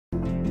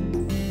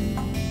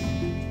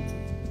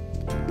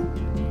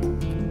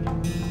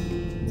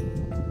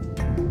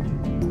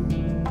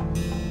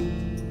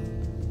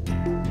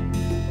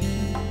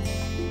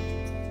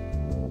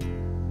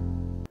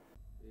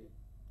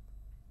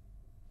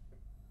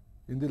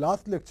In the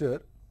last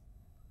lecture,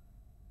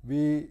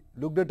 we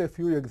looked at a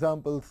few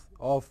examples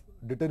of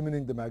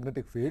determining the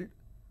magnetic field,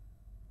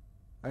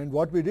 and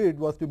what we did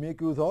was to make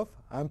use of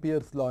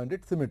Ampere's law and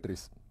its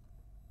symmetries.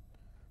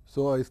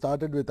 So, I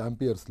started with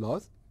Ampere's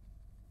laws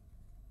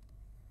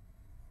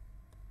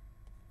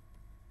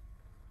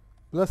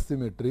plus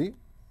symmetry,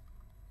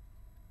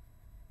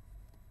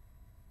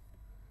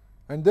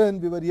 and then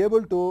we were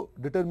able to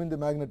determine the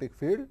magnetic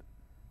field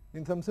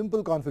in some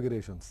simple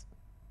configurations.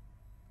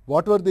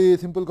 What were the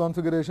simple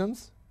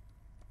configurations?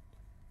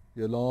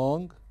 A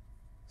long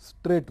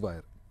straight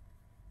wire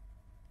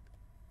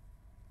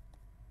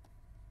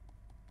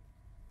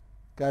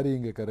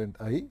carrying a current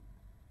I,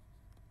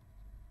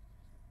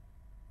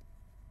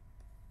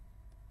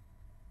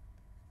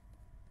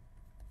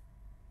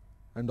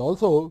 and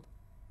also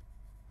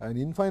an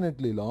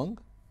infinitely long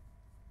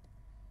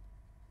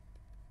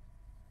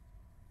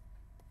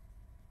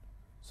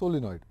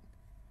solenoid.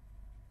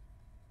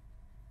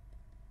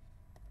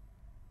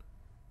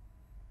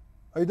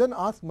 I then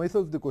asked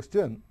myself the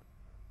question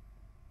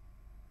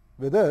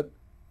whether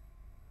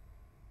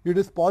it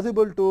is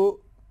possible to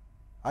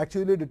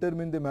actually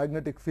determine the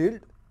magnetic field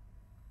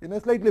in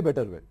a slightly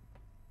better way,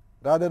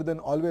 rather than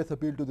always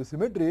appeal to the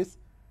symmetries,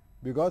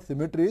 because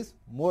symmetries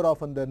more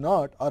often than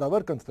not are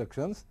our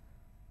constructions.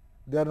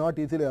 They are not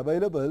easily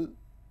available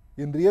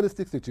in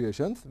realistic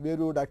situations where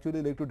we would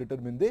actually like to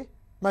determine the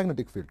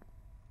magnetic field.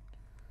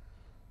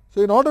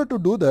 So, in order to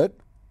do that,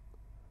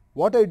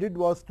 what I did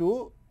was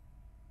to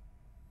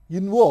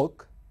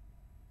invoke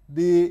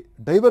the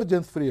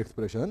divergence free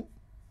expression,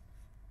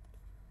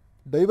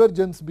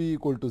 divergence B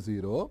equal to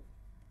 0,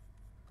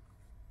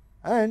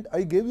 and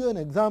I gave you an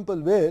example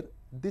where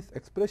this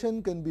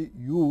expression can be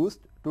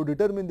used to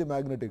determine the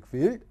magnetic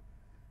field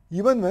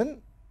even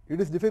when it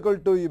is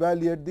difficult to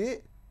evaluate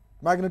the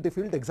magnetic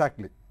field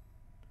exactly.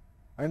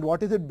 And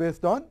what is it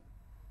based on?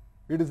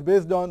 It is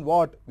based on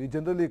what we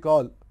generally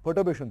call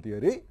perturbation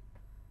theory,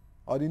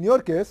 or in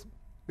your case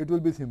it will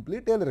be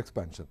simply Taylor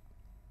expansion.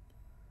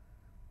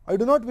 I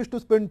do not wish to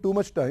spend too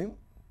much time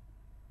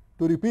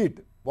to repeat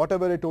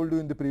whatever I told you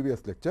in the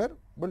previous lecture,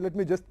 but let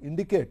me just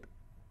indicate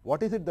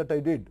what is it that I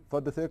did for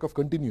the sake of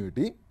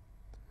continuity.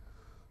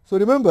 So,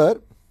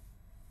 remember,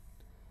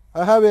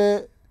 I have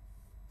a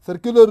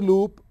circular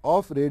loop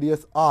of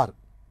radius r.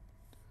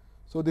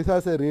 So, this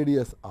has a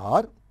radius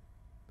r.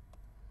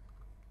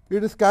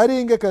 It is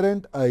carrying a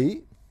current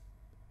I,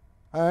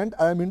 and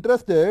I am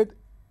interested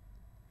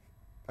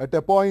at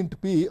a point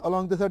P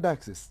along the z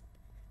axis.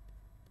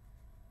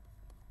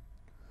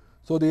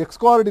 So, the x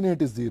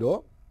coordinate is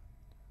 0,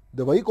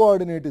 the y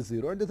coordinate is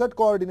 0, and the z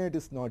coordinate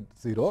is not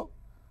 0.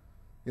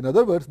 In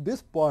other words,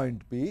 this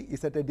point P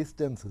is at a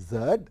distance z,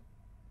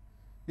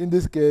 in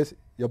this case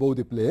above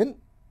the plane,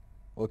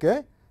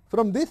 okay,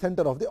 from the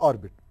center of the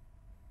orbit,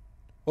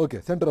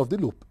 okay, center of the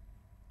loop.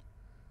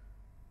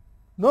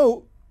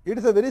 Now, it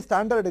is a very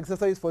standard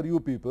exercise for you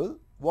people.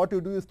 What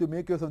you do is to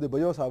make use of the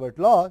Biot-Savart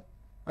law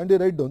and you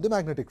write down the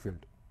magnetic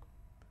field.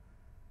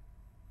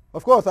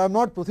 Of course, I am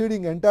not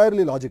proceeding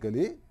entirely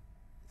logically,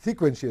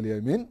 sequentially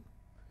I mean,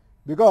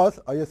 because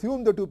I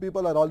assume the two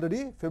people are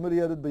already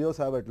familiar with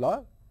Biot-Savart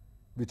law,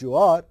 which you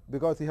are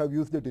because you have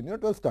used it in your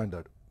 12th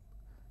standard.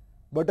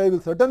 But I will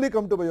certainly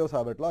come to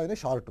Biot-Savart law in a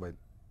short while.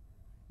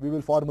 We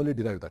will formally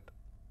derive that.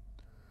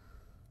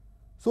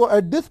 So,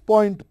 at this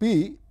point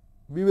P,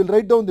 we will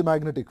write down the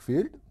magnetic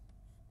field.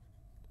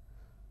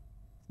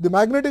 The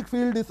magnetic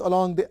field is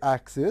along the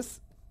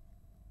axis.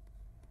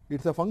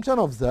 It is a function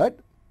of z.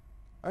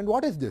 And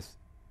what is this?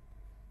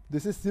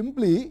 This is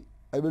simply,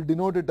 I will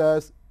denote it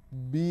as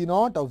B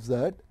naught of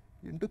z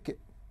into k,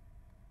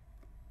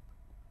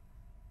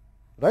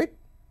 right.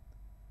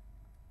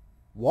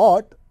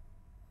 What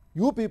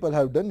you people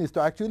have done is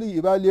to actually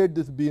evaluate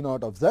this B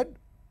naught of z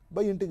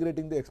by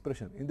integrating the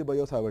expression in the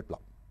Biot-Savart law.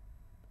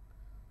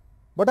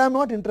 But I am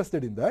not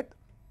interested in that.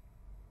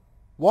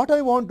 What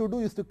I want to do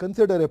is to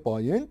consider a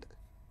point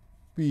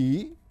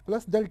P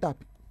plus delta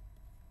P.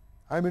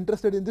 I am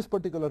interested in this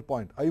particular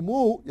point. I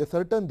move a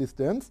certain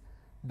distance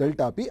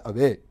delta P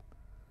away.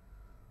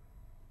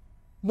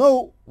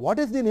 Now, what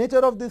is the nature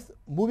of this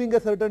moving a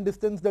certain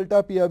distance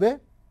delta P away?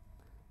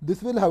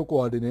 This will have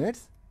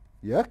coordinates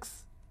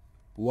x,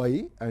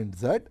 y and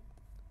z.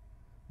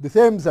 The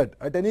same z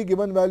at any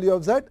given value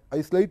of z,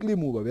 I slightly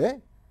move away,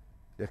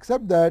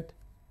 except that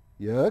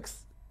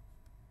x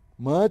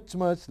much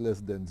less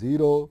than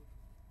 0,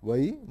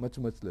 y much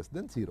less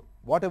than 0.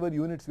 Whatever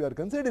units we are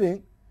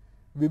considering,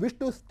 we wish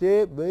to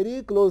stay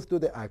very close to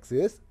the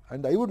axis,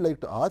 and I would like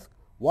to ask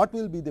what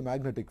will be the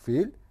magnetic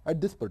field at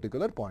this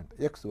particular point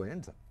x, y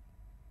and z.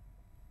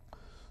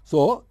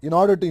 So, in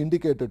order to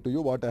indicate it to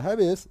you, what I have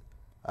is,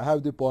 I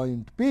have the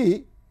point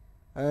P,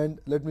 and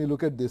let me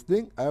look at this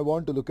thing. I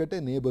want to look at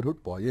a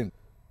neighborhood point.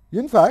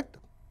 In fact,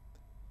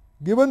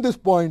 given this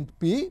point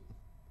P,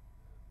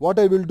 what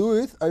I will do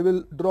is, I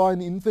will draw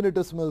an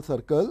infinitesimal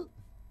circle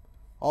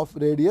of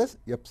radius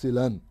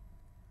epsilon,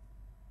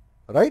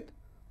 right.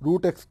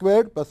 Root x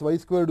squared plus y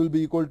squared will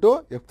be equal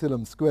to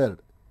epsilon squared.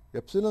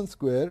 Epsilon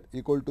squared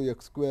equal to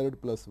x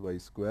squared plus y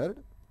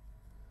squared.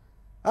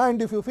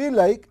 And if you feel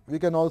like, we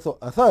can also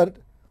assert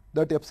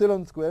that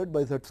epsilon squared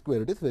by z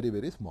squared is very,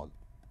 very small.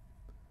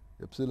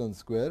 Epsilon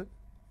squared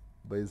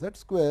by z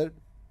squared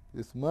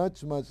is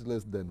much, much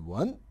less than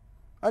 1,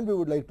 and we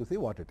would like to see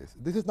what it is.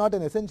 This is not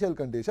an essential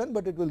condition,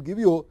 but it will give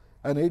you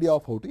an idea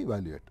of how to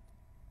evaluate.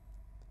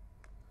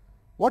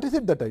 What is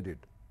it that I did?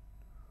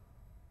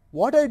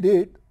 What I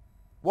did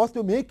was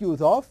to make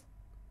use of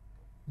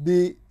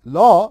the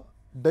law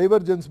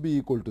divergence be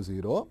equal to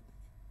 0.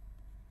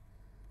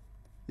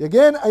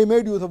 Again I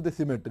made use of the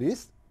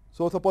symmetries.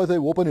 So suppose I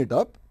open it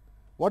up.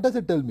 What does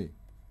it tell me?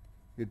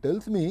 It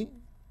tells me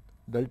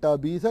delta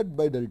Bz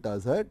by delta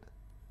z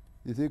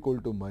is equal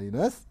to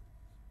minus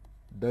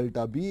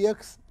delta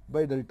Bx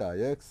by delta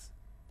x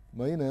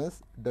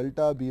minus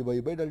delta By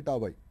by delta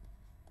y.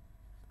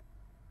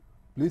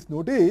 Please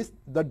notice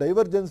that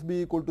divergence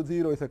be equal to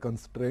 0 is a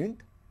constraint.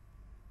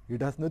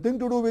 It has nothing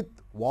to do with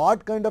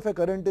what kind of a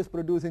current is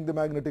producing the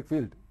magnetic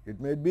field. It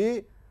may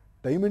be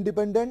time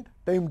independent,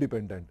 time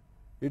dependent.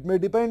 It may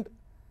depend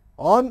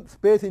on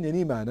space in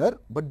any manner,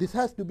 but this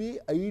has to be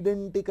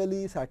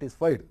identically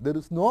satisfied. There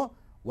is no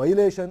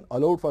violation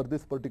allowed for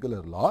this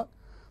particular law.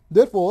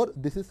 Therefore,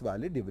 this is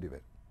valid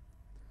everywhere.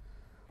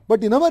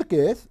 But in our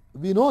case,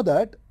 we know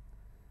that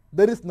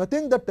there is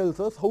nothing that tells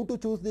us how to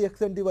choose the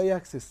x and the y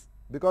axis,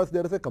 because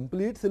there is a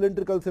complete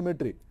cylindrical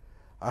symmetry.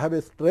 I have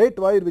a straight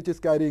wire which is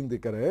carrying the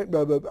current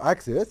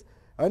axis,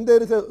 and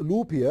there is a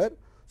loop here.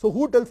 So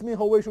who tells me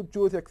how I should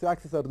choose x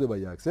axis or the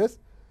y axis?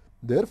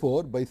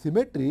 Therefore, by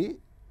symmetry,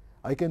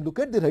 I can look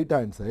at the right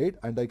hand side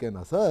and I can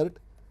assert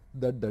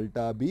that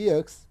delta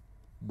Bx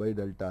by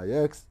delta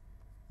x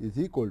is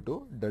equal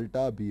to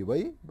delta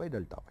By by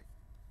delta y.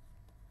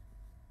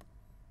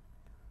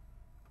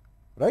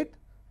 Right?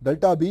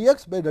 Delta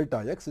Bx by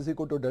delta x is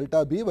equal to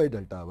delta B by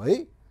delta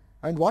y.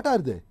 And what are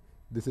they?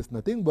 This is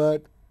nothing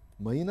but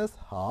minus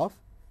half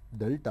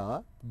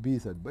delta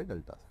Bz by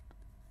delta z.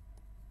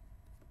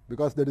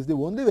 Because that is the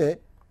only way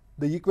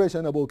the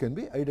equation above can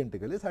be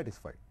identically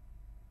satisfied.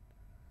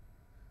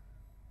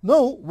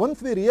 Now,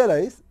 once we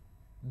realize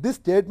this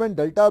statement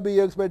delta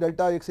Bx by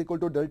delta x equal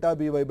to delta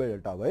By by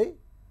delta y,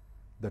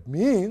 that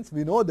means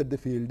we know that the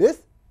field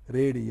is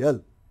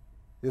radial.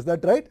 Is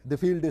that right? The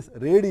field is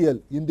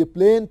radial in the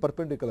plane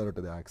perpendicular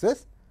to the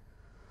axis.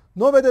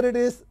 Now, whether it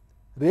is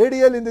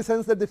radial in the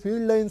sense that the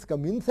field lines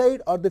come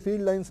inside or the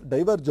field lines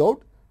diverge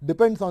out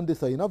depends on the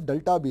sign of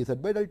delta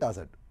Bz by delta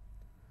z.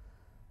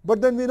 But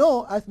then we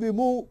know as we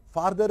move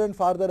farther and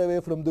farther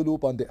away from the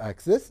loop on the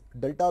axis,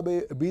 delta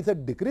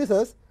Bz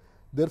decreases.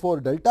 Therefore,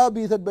 delta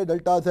Bz by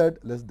delta z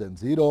less than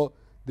 0.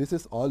 This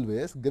is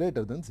always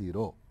greater than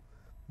 0.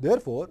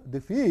 Therefore,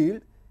 the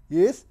field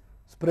is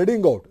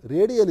spreading out,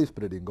 radially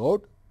spreading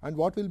out. And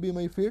what will be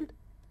my field?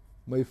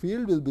 My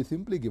field will be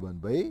simply given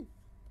by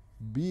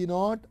B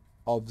naught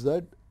of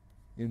z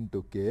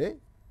into k.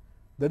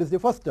 That is the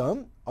first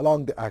term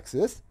along the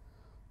axis.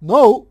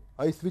 Now,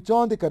 I switch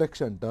on the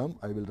correction term.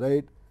 I will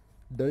write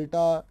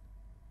delta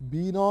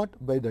B naught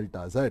by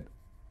delta z.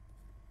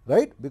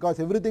 Right? Because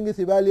everything is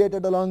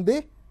evaluated along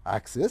the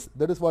axis.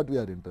 That is what we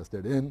are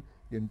interested in,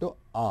 into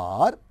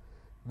r,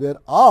 where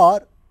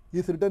r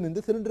is written in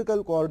the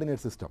cylindrical coordinate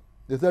system.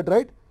 Is that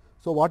right?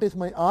 So, what is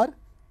my r?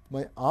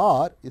 My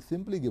r is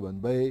simply given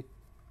by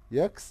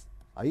x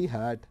I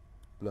hat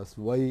plus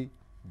y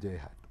j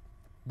hat.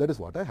 That is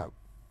what I have.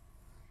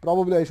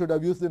 Probably I should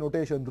have used the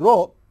notation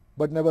rho,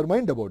 but never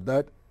mind about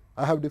that.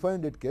 I have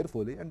defined it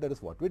carefully, and that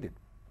is what we did.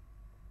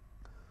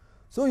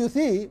 So, you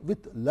see,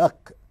 with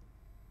luck,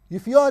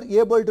 if you are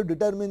able to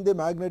determine the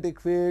magnetic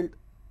field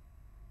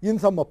in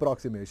some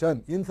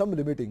approximation, in some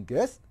limiting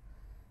case,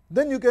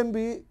 then you can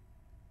be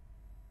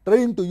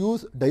trying to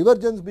use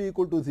divergence be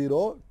equal to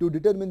 0 to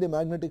determine the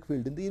magnetic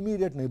field in the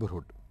immediate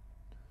neighborhood.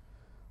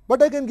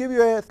 But I can give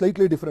you a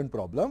slightly different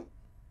problem.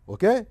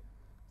 Okay?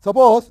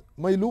 Suppose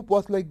my loop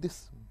was like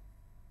this.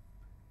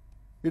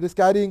 It is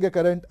carrying a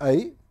current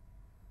I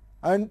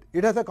and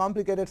it has a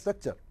complicated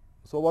structure.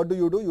 So, what do?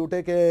 You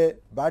take a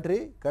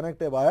battery,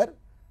 connect a wire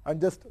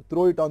and just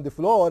throw it on the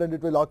floor and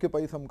it will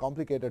occupy some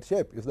complicated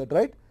shape. Is that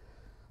right?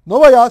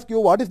 Now, I ask you,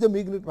 what is the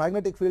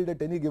magnetic field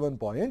at any given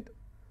point?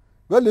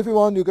 Well, if you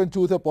want, you can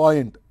choose a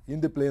point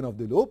in the plane of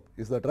the loop.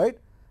 Is that right?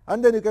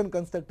 And then you can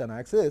construct an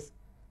axis.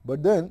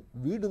 But then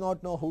we do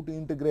not know how to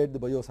integrate the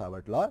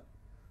Biot-Savart law.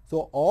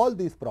 So, all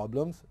these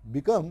problems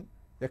become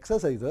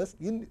exercises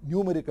in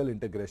numerical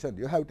integration.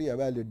 You have to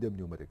evaluate them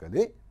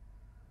numerically.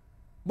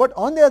 But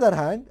on the other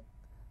hand,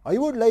 I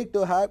would like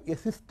to have a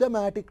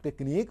systematic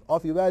technique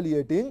of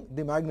evaluating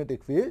the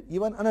magnetic field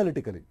even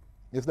analytically.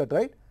 Is that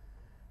right?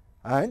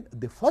 And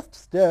the first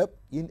step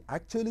in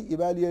actually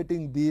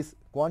evaluating these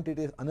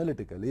quantities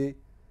analytically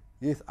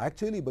is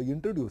actually by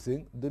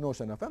introducing the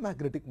notion of a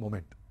magnetic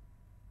moment.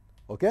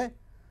 Okay?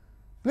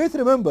 Please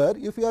remember,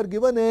 if you are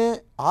given a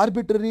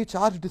arbitrary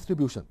charge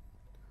distribution.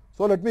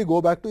 So, let me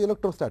go back to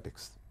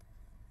electrostatics.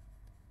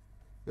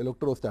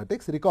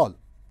 Electrostatics, recall.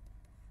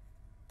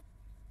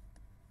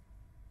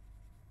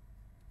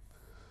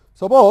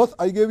 Suppose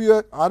I gave you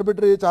an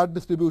arbitrary charge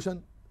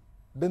distribution,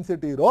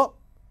 density rho,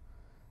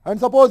 And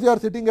suppose you are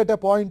sitting at a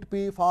point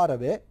P far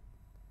away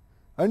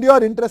and you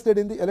are interested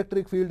in the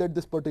electric field at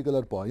this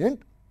particular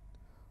point.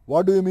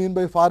 What do you mean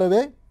by far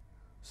away?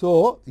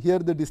 So, here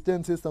the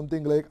distance is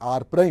something like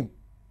r prime,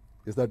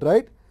 is that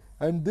right?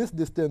 And this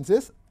distance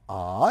is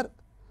r.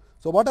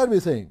 So, what are we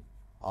saying?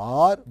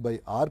 R by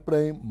r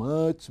prime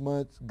much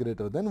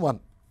greater than 1.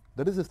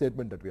 That is the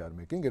statement that we are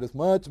making. It is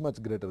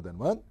much greater than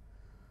 1.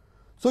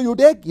 So, you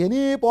take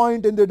any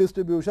point in the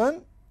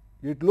distribution,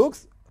 it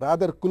looks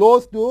rather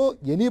close to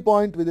any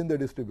point within the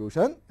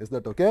distribution, is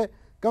that okay?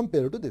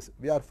 Compared to this,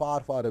 we are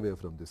far away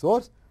from the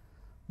source.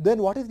 Then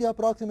what is the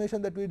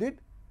approximation that we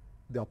did?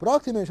 The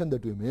approximation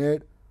that we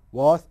made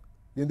was,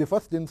 in the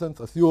first instance,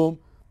 assume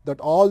that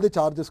all the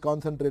charge is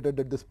concentrated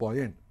at this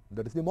point,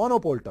 that is the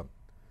monopole term.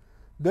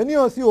 Then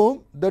you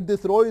assume that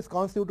this rho is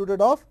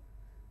constituted of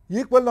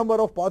equal number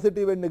of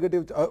positive and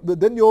negative,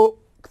 then you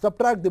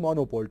subtract the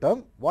monopole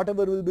term,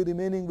 whatever will be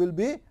remaining will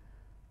be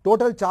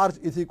total charge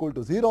is equal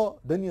to 0,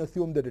 then you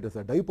assume that it is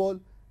a dipole,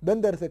 then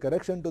there is a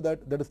correction to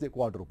that, that is the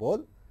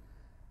quadrupole.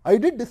 I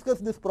did discuss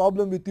this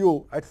problem with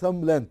you at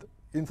some length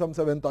in some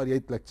 7th or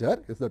 8th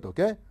lecture, is that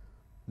okay?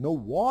 Now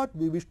what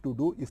we wish to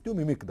do is to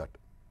mimic that,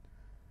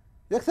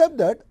 except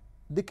that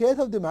the case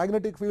of the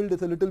magnetic field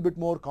is a little bit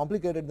more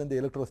complicated than the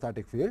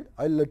electrostatic field.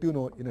 I will let you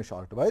know in a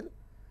short while.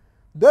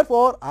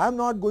 Therefore, I am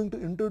not going to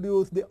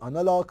introduce the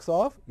analogues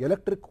of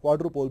electric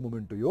quadrupole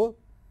moment to you,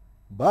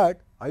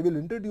 but I will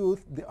introduce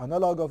the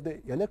analog of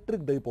the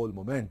electric dipole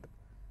moment.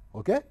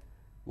 Okay?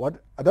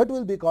 What that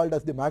will be called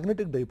as the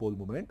magnetic dipole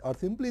moment or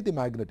simply the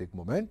magnetic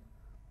moment.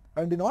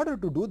 And in order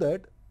to do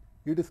that,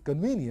 it is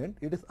convenient,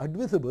 it is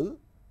advisable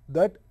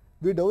that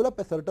we develop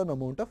a certain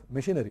amount of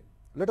machinery.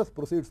 Let us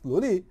proceed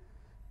slowly,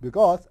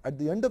 because at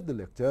the end of the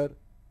lecture,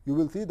 you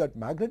will see that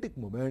magnetic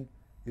moment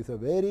is a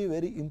very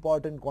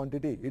important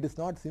quantity. It is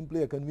not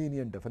simply a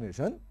convenient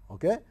definition.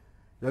 Okay?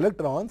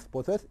 Electrons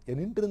possess an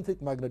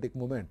intrinsic magnetic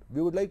moment.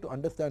 We would like to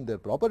understand their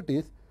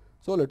properties,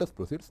 so let us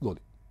proceed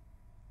slowly.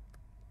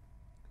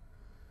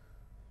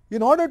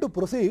 In order to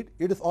proceed,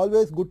 it is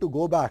always good to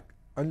go back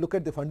and look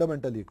at the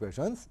fundamental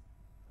equations,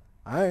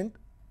 and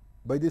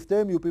by this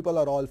time you people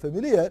are all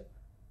familiar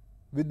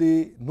with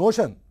the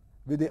notion,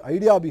 with the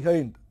idea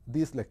behind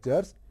these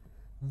lectures.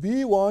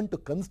 We want to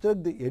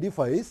construct the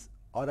edifice,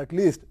 or at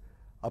least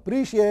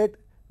appreciate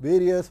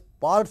various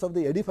parts of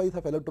the edifice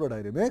of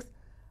electrodynamics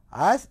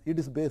as it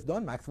is based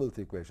on Maxwell's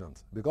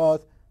equations,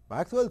 because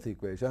Maxwell's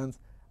equations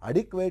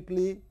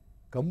adequately,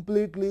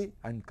 completely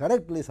and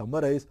correctly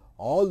summarize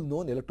all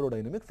known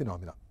electrodynamic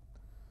phenomena.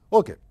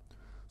 Okay.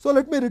 So,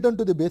 let me return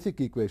to the basic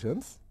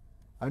equations,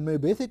 and my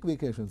basic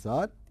equations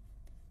are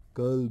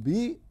curl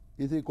B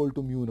is equal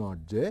to mu naught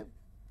J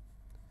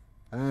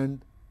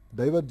and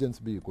divergence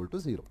B equal to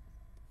 0.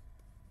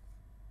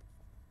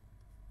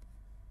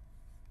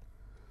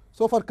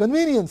 So, for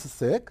convenience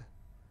sake,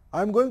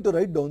 I am going to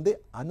write down the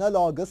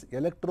analogous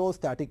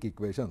electrostatic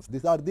equations.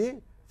 These are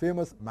the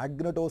famous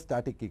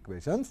magnetostatic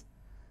equations.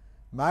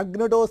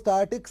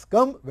 Magnetostatics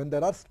come when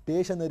there are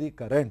stationary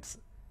currents.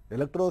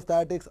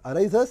 Electrostatics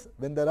arises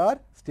when there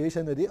are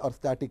stationary or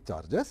static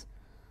charges.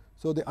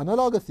 So, the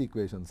analogous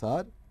equations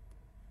are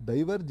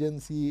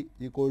divergence E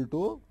equal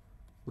to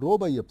rho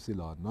by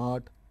epsilon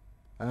naught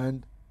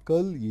and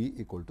curl E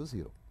equal to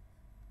 0.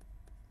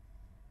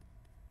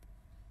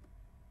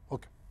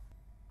 Okay.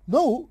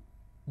 Now,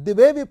 the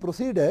way we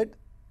proceeded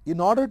in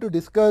order to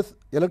discuss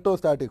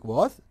electrostatic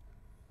was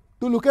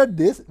to look at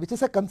this, which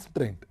is a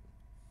constraint.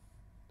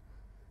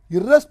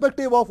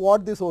 Irrespective of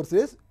what the source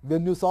is,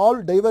 when you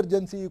solve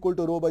divergence E equal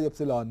to rho by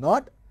epsilon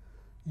naught,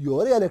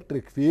 your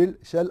electric field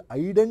shall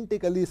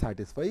identically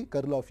satisfy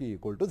curl of E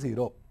equal to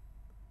 0.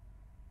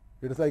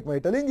 It is like my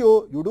telling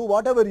you, you do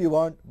whatever you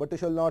want, but you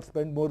shall not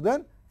spend more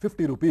than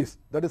 50 rupees.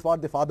 That is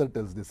what the father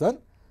tells the son.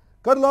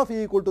 Curl of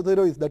E equal to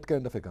 0 is that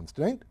kind of a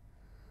constraint.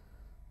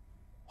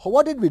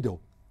 What did we do?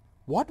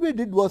 What we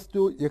did was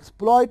to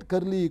exploit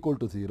curl E equal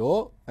to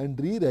 0 and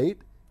rewrite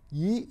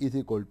E is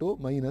equal to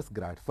minus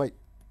grad phi,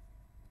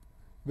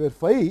 where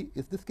phi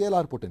is the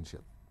scalar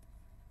potential.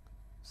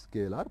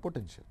 Scalar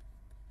potential.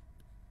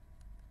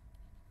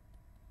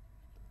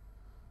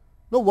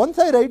 Now, once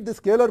I write the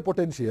scalar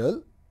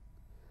potential,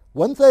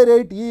 once I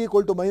write E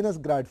equal to minus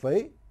grad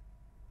phi,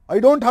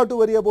 I do not have to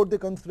worry about the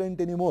constraint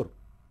anymore,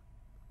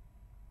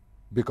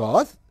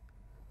 because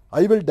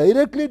I will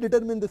directly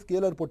determine the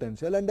scalar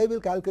potential and I will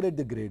calculate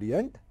the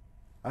gradient,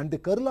 and the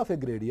curl of a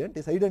gradient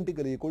is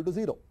identically equal to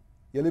 0.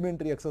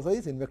 Elementary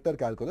exercise in vector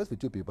calculus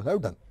which you people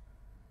have done.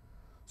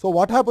 So,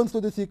 what happens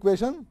to this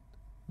equation?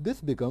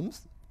 This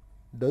becomes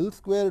del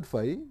squared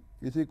phi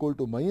is equal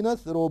to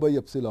minus rho by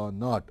epsilon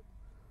naught.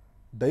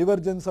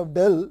 Divergence of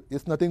del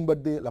is nothing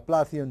but the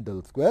Laplacian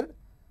del squared,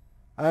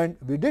 and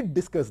we did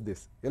discuss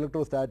this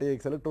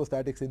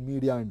electrostatics in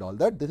media and all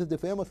that. This is the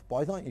famous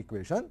Poisson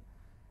equation,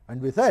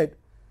 and we said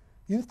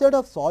instead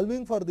of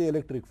solving for the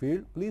electric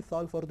field, please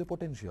solve for the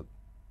potential.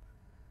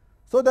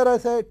 So, there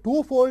is a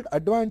twofold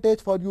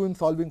advantage for you in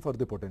solving for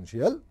the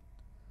potential.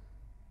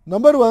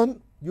 Number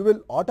one, you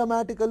will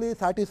automatically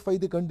satisfy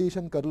the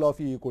condition curl of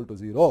E equal to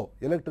 0.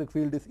 Electric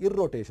field is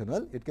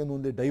irrotational, it can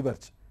only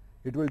diverge.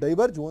 It will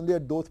diverge only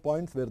at those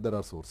points where there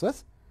are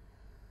sources.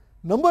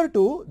 Number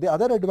 2, the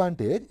other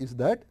advantage is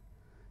that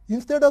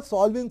instead of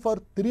solving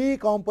for 3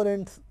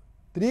 components,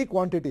 3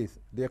 quantities,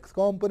 the x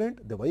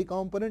component, the y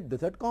component, the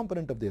z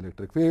component of the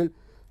electric field,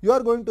 you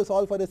are going to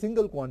solve for a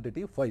single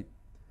quantity phi.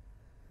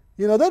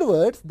 In other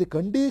words, the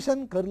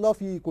condition curl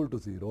of E equal to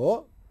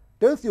 0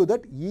 tells you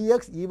that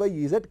Ex,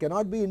 Ey, Ez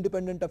cannot be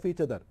independent of each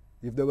other.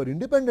 If they were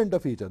independent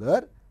of each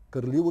other,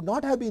 curl E would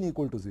not have been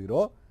equal to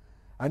 0,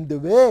 and the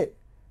way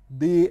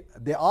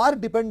they are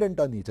dependent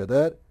on each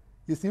other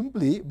is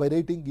simply by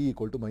writing E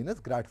equal to minus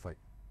grad phi.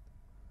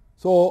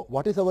 So,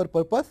 what is our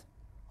purpose?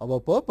 Our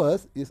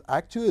purpose is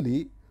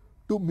actually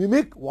to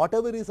mimic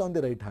whatever is on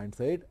the right hand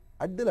side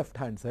at the left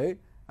hand side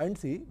and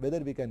see whether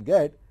we can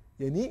get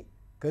any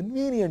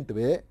convenient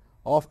way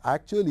of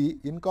actually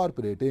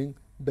incorporating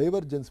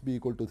divergence B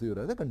equal to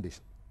 0 as a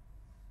condition.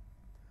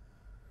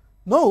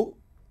 Now,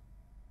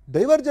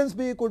 divergence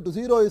B equal to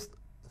 0 is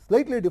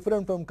slightly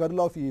different from curl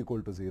of E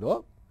equal to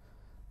 0.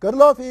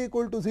 Curl of E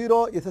equal to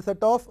 0 is a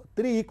set of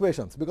 3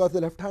 equations because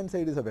the left hand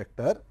side is a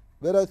vector,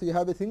 whereas you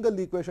have a single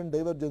equation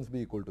divergence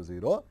B equal to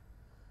 0.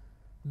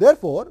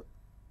 Therefore,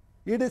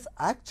 it is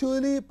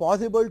actually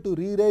possible to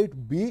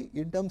rewrite B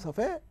in terms of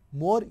a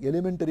more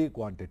elementary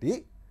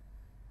quantity.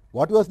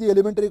 What was the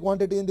elementary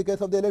quantity in the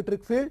case of the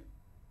electric field?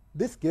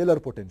 The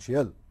scalar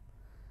potential.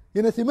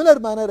 In a similar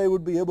manner, I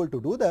would be able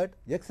to do that,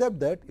 except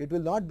that it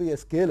will not be a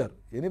scalar.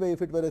 Anyway,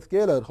 if it were a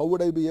scalar, how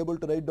would I be able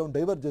to write down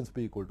divergence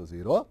B equal to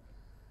 0?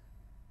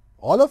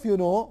 All of you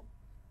know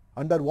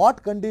under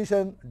what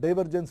condition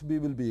divergence B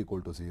will be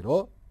equal to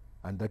 0,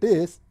 and that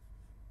is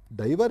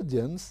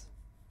divergence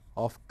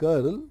of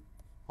curl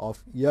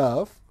of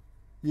F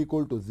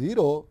equal to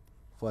 0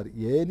 for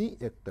any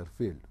vector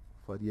field,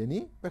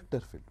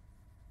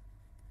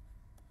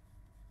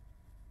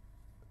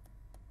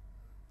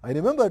 I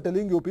remember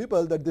telling you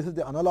people that this is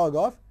the analog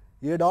of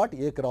A dot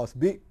A cross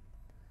B.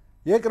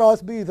 A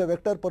cross B is a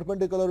vector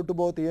perpendicular to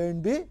both A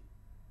and B.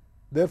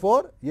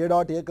 Therefore, A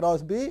dot A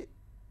cross B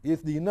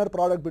is the inner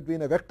product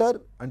between a vector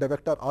and a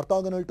vector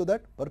orthogonal to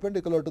that,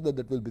 perpendicular to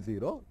that will be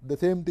 0. The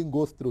same thing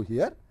goes through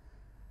here.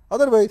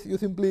 Otherwise, you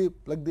simply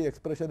plug the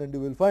expression and you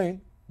will find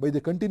by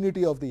the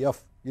continuity of the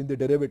f in the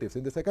derivatives.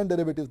 In the second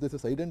derivatives, this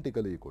is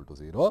identically equal to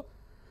 0.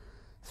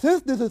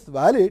 Since this is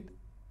valid,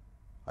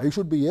 I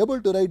should be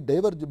able to write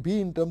divergence B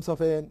in terms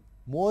of a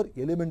more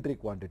elementary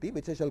quantity,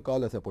 which I shall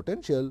call as a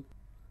potential.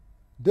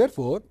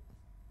 Therefore,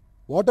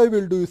 what I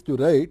will do is to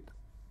write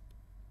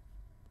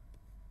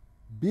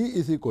B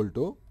is equal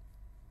to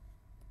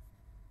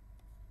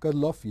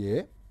curl of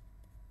A,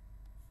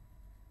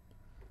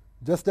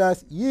 just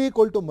as E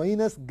equal to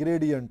minus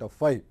gradient of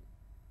phi.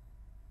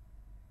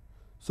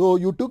 So,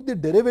 you took the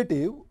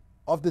derivative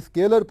of the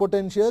scalar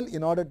potential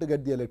in order to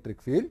get the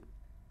electric field.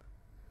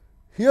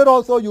 Here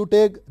also you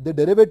take the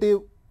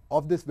derivative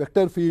of this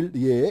vector field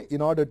A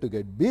in order to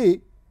get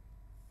B,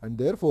 and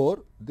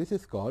therefore, this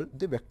is called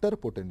the vector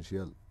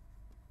potential.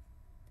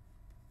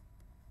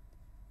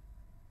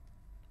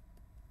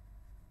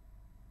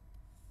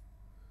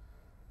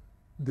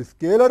 The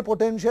scalar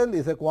potential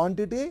is a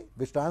quantity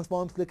which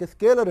transforms like a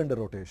scalar under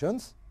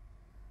rotations,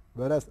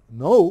 whereas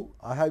now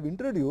I have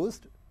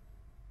introduced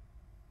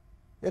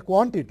a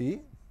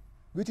quantity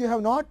which you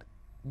have not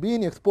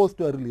been exposed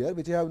to earlier,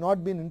 which you have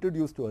not been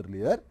introduced to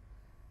earlier,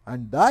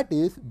 and that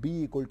is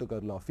B equal to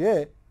curl of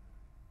A.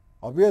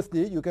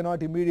 Obviously, you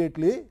cannot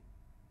immediately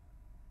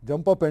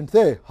jump up and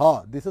say,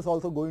 ha, this is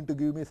also going to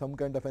give me some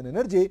kind of an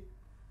energy,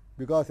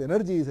 because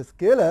energy is a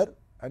scalar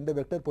and the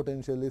vector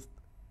potential is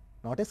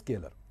not a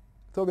scalar.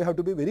 So, we have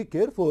to be very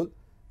careful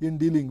in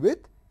dealing with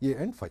A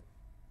and phi.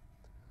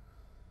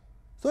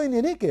 So, in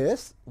any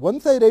case,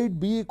 once I write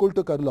B equal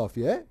to curl of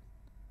A,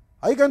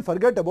 I can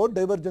forget about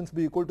divergence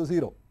B equal to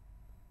 0.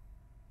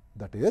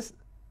 That is,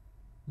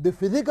 the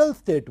physical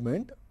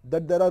statement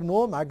that there are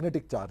no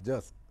magnetic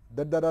charges,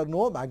 that there are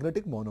no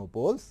magnetic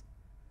monopoles,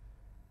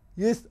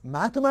 is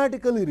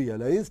mathematically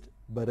realized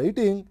by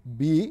writing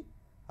B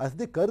as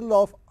the curl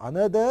of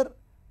another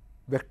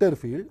vector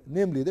field,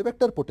 namely the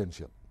vector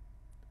potential.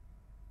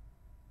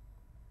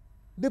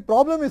 The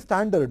problem is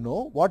standard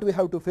now. What we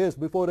have to face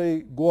before I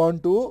go on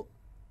to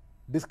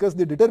discuss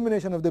the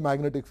determination of the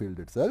magnetic field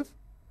itself,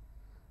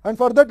 and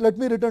for that let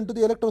me return to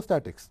the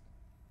electrostatics.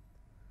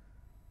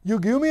 You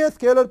give me a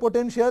scalar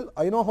potential,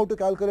 I know how to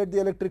calculate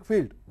the electric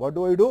field. What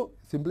do?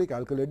 Simply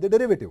calculate the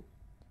derivative.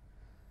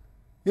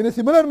 In a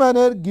similar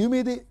manner, give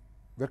me the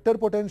vector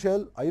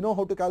potential, I know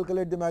how to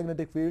calculate the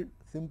magnetic field,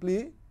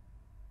 simply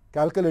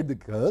calculate the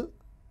curl.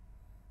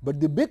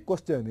 But the big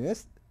question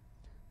is,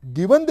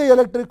 given the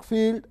electric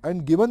field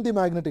and given the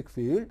magnetic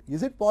field,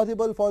 is it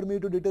possible for me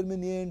to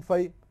determine A and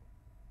phi?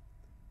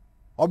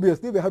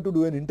 Obviously, we have to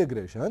do an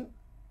integration,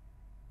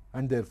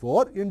 and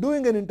therefore, in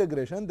doing an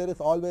integration, there is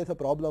always a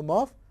problem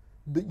of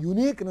the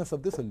uniqueness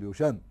of the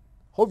solution.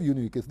 How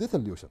unique is the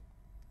solution?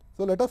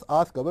 So, let us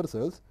ask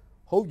ourselves,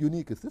 how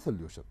unique is the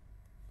solution?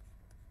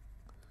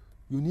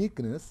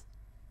 Uniqueness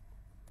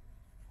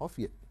of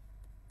A.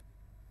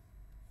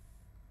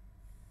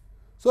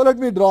 So let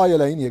me draw a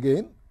line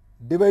again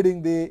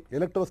dividing the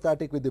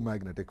electrostatic with the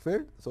magnetic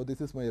field. So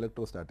this is my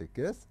electrostatic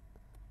case.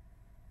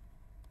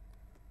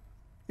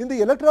 In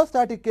the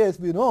electrostatic case,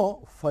 we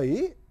know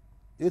phi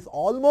is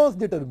almost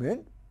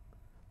determined.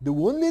 The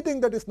only thing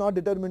that is not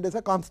determined is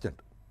a constant.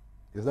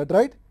 Is that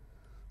right?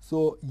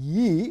 So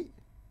E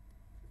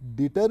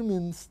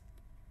determines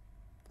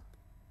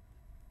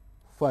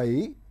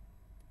phi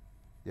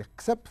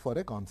except for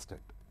a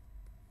constant.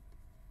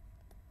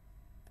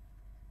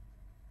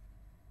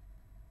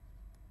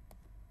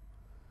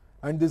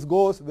 And this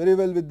goes very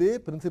well with the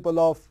principle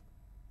of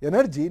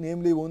energy,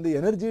 namely only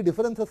energy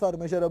differences are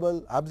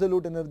measurable,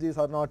 absolute energies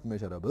are not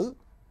measurable.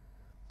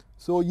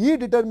 So E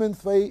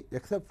determines phi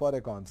except for a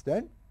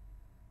constant.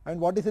 And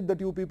what is it that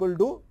you people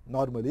do?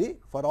 Normally,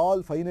 for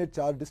all finite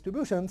charge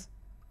distributions,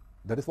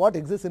 that is what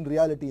exists in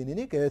reality in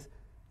any case,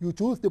 you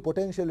choose the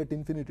potential at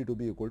infinity to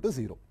be equal to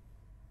 0.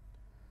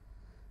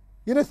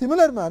 In a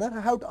similar manner,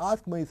 I have to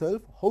ask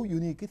myself how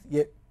unique is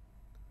A.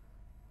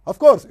 Of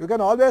course, you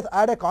can always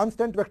add a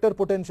constant vector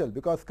potential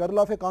because curl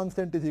of a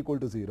constant is equal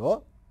to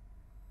 0.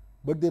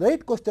 But the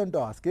right question to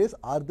ask is,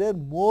 are there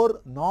more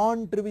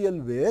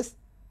non-trivial ways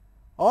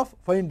of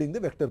finding the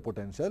vector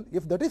potential?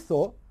 If that is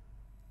so,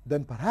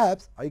 then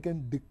perhaps I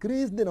can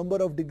decrease the number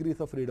of degrees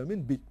of freedom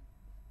in B.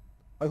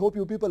 I hope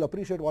you people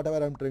appreciate whatever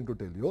I am trying to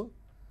tell you.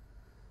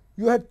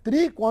 You had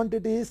three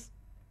quantities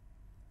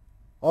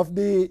of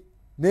the,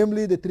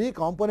 namely the three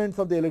components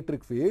of the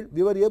electric field.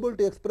 We were able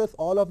to express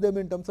all of them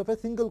in terms of a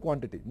single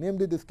quantity,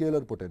 namely the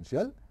scalar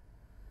potential.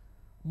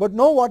 But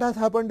now what has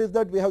happened is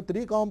that we have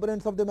three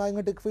components of the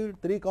magnetic field,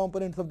 three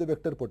components of the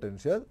vector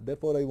potential.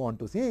 Therefore, I want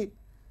to see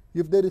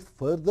if there is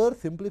further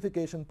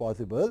simplification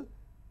possible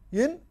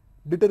in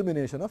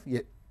determination of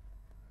A.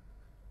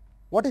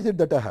 What is it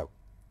that I have?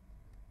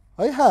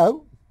 I have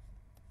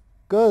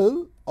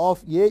curl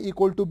of A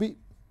equal to B.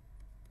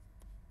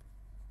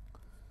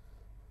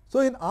 So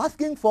in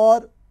asking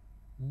for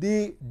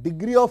the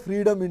degree of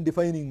freedom in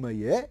defining my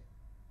A,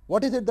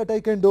 what is it that I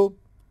can do?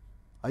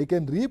 I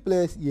can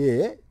replace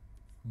A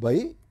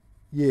by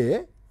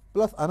A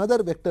plus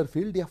another vector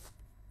field F.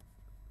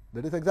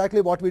 That is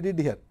exactly what we did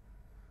here.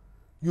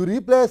 You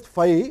replaced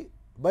phi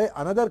by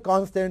another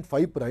constant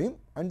phi prime,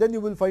 and then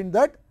you will find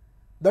that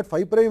that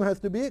phi prime has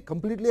to be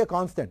completely a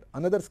constant,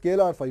 another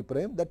scalar phi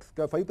prime, that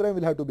phi prime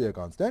will have to be a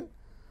constant.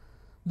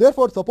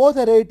 Therefore, suppose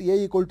I write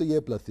A equal to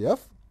A plus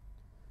F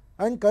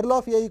and curl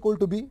of A equal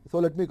to B. So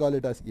let me call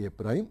it as A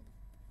prime.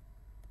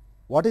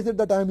 What is it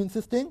that I am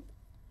insisting?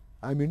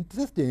 I am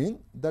insisting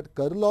that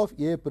curl of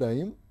A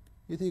prime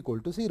is equal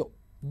to 0,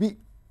 B,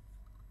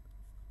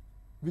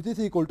 which is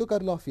equal to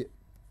curl of A.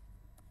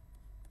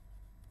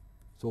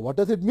 So what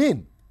does it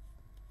mean?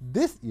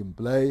 This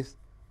implies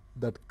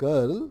that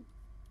curl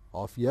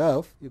of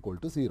F equal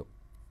to 0.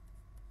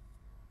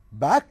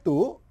 Back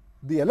to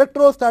the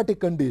electrostatic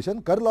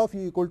condition, curl of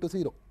E equal to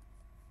 0.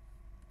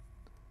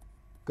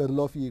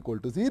 Curl of E equal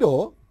to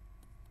 0,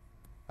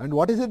 and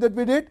what is it that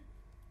we did?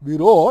 We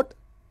wrote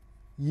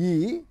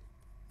E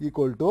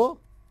equal to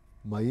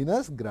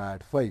minus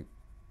grad phi.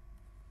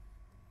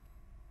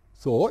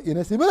 So in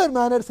a similar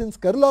manner, since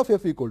curl of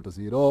F equal to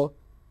 0,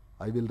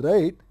 I will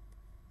write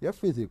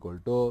F is equal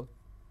to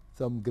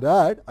some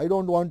grad. I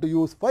don't want to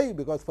use phi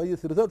because phi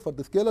is reserved for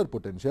the scalar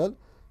potential.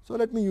 So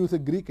let me use a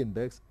Greek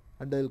index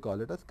and I will call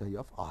it as chi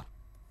of R.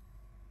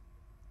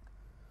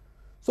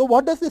 So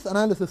what does this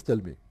analysis tell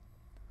me?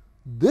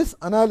 This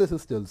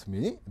analysis tells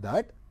me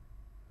that,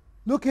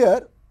 look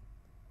here,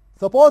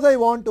 suppose I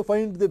want to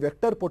find the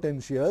vector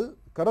potential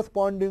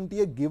corresponding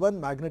to a given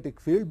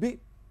magnetic field B.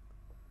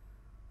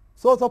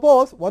 So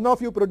suppose one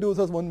of you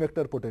produces one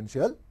vector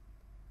potential,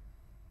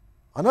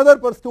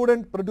 another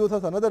student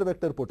produces another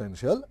vector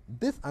potential.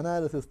 This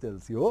analysis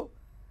tells you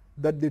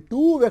that the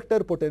two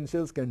vector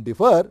potentials can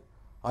differ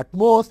at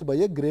most by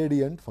a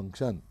gradient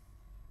function.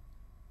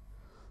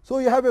 So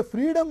you have a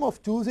freedom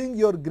of choosing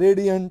your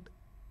gradient,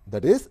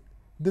 that is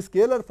the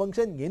scalar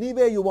function, any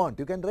way you want.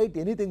 You can write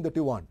anything that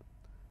you want.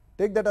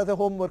 Take that as a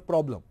homework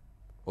problem.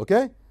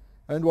 Okay?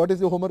 And what is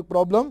the homework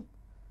problem?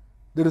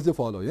 There is the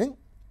following.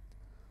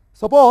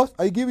 Suppose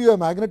I give you a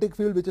magnetic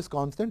field which is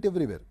constant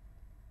everywhere.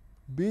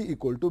 B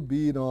equal to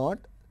B naught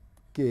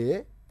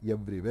K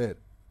everywhere.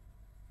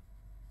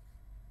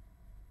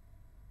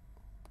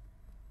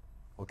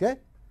 Okay?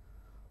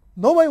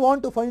 Now I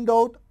want to find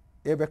out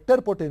a vector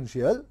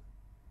potential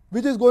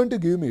which is going to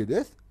give me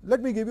this.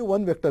 Let me give you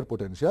one vector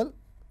potential,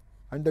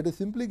 and that is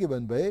simply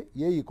given by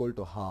A equal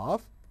to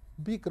half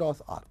B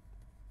cross R.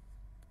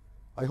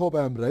 I hope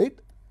I am right.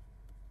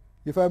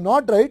 If I am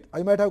not right,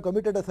 I might have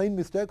committed a sign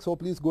mistake, so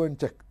please go and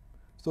check.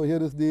 So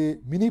here is the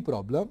mini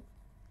problem.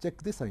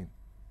 Check the sign.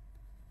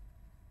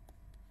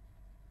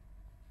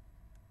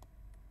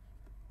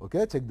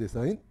 Okay, check the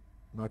sign,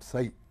 not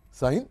psi,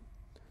 sign.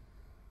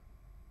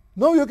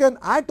 Now you can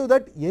add to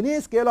that any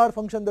scalar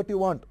function that you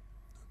want,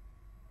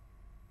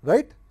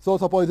 right? So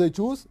suppose I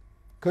choose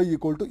chi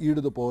equal to e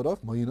to the power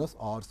of minus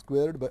r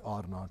squared by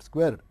r naught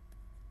squared.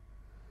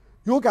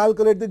 You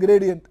calculate the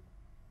gradient.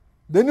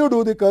 Then you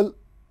do the curl,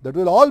 that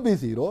will all be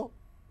 0.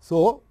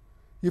 So,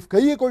 if chi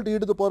equal to e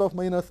to the power of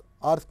minus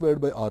r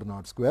squared by r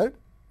naught squared,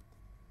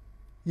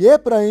 a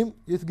prime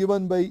is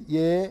given by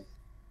a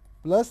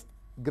plus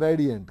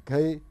gradient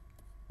chi,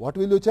 what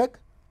will you check?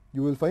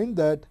 You will find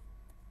that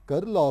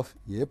curl of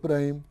a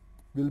prime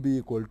will be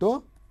equal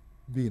to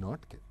b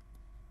naught k.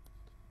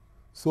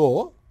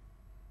 So,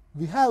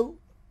 we have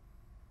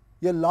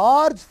a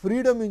large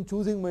freedom in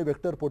choosing my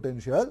vector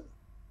potential.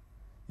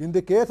 In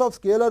the case of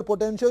scalar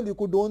potential, you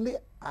could only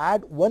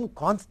add one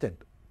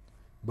constant,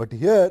 but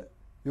here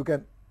you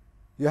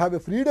have a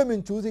freedom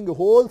in choosing a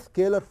whole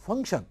scalar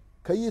function.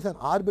 Chi is an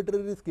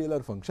arbitrary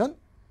scalar function.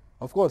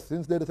 Of course,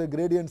 since there is a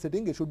gradient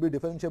sitting, it should be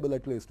differentiable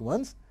at least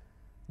once.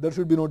 There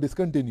should be no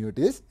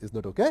discontinuities. Is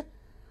that okay?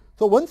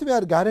 So, once we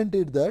are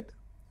guaranteed that,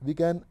 we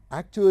can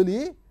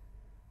actually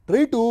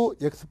try to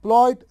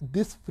exploit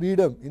this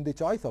freedom in the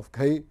choice of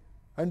chi,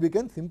 and we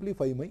can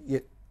simplify my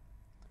A.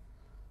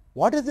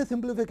 What is the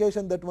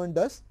simplification that one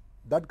does?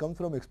 That comes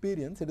from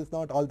experience. It is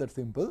not all that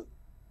simple.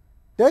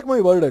 Take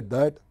my word at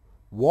that.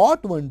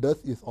 What one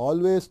does is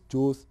always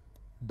choose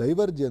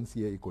divergence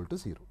A equal to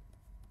 0.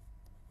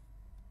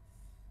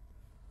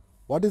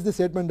 What is the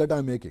statement that I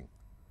am making?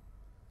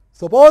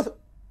 Suppose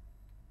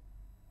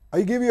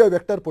I give you a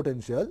vector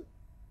potential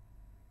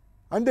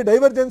and the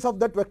divergence of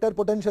that vector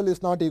potential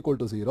is not equal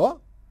to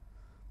 0.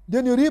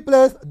 Then you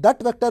replace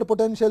that vector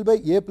potential by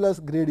A plus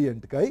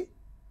gradient chi.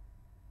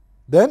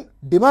 Then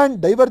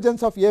demand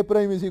divergence of A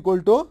prime is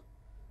equal to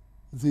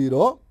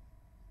 0.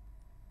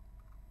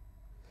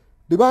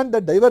 Demand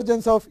that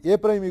divergence of A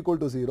prime equal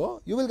to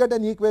 0. You will get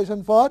an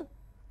equation for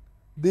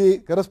the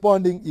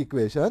corresponding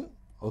equation.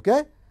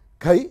 Okay?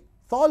 Chi,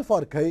 solve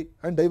for chi,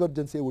 and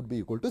divergence A would be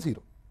equal to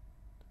 0.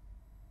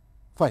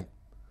 Fine.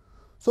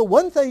 So,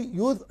 once I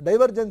use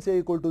divergence A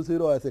equal to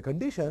 0 as a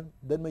condition,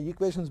 then my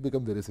equations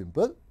become very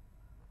simple.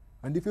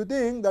 And if you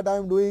think that I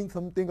am doing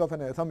something of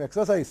some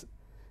exercise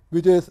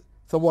which is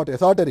somewhat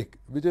esoteric,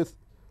 which is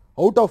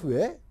out of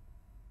way,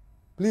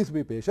 please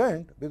be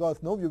patient,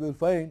 because now you will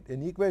find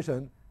an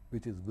equation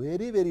which is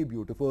very, very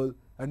beautiful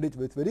and which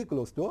is very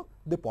close to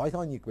the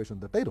Poisson equation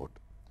that I wrote.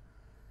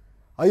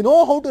 I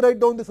know how to write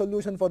down the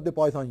solution for the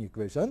Poisson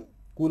equation,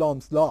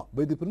 Coulomb's law,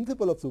 by the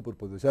principle of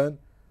superposition.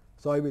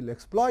 So, I will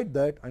exploit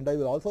that, and I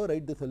will also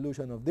write the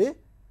solution of the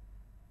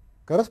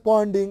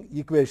corresponding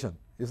equation.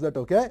 Is that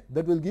okay?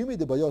 That will give me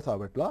the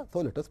Biot-Savart law. So,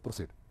 let us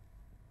proceed.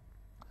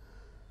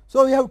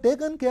 So, we have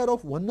taken care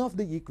of one of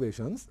the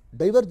equations,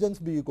 divergence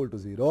B equal to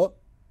 0,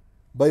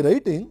 by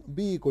writing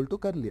B equal to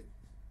curl A.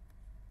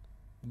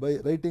 By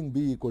writing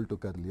B equal to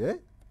curl A.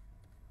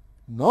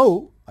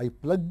 Now, I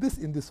plug this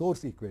in the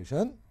source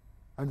equation,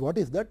 and what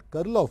is that?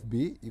 Curl of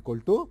B equal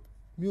to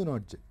mu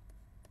naught J.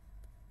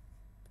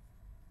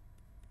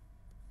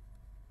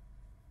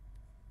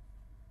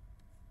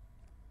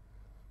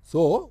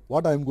 So,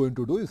 what I am going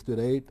to do is to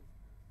write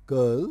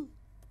curl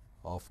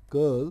of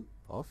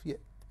A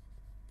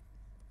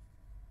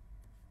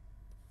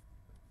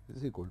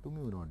is equal to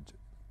mu naught J.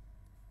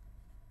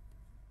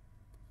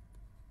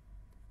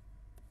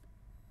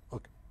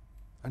 Okay.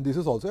 And this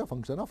is also a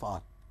function of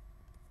R.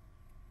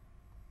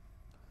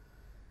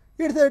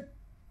 It is an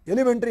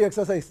elementary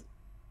exercise,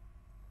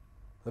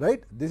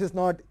 right? This is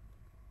not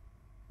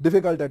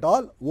difficult at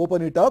all.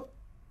 Open it up,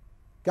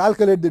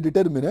 calculate the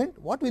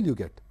determinant. What will you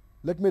get?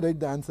 Let me write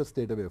the answer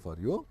straight away for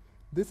you.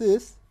 This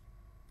is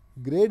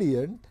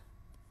gradient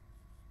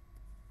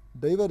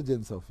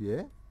divergence of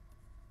A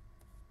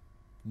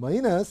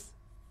minus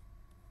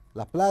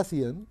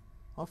Laplacian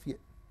of A.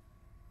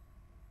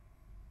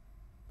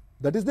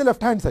 That is the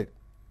left hand side.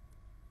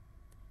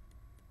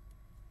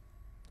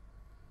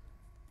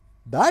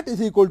 That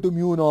is equal to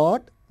mu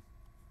naught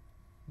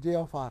J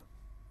of R.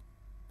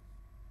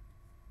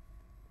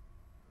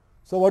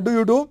 So, what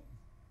do?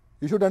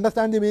 You should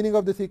understand the meaning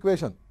of this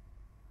equation.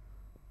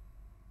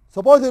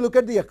 Suppose you look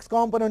at the x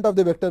component of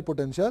the vector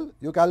potential,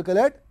 you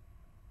calculate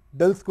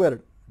del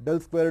squared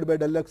by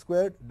del x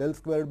squared, del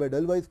squared by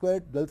del y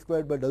squared, del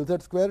squared by del z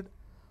squared,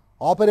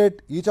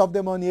 operate each of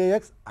them on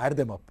Ax, add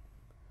them up.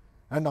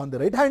 And on the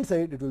right hand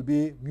side, it will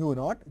be mu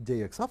naught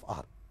Jx of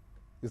R.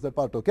 Is that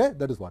part okay?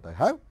 That is what I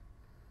have.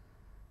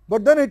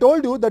 But then I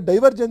told you that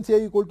divergence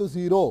A equal to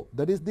 0,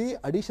 that is the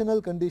additional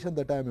condition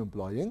that I am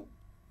employing.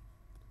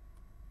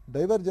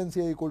 Divergence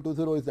A equal to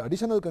 0 is the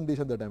additional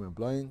condition that I am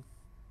employing.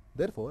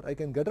 Therefore, I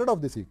can get rid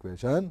of this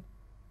equation,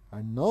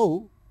 and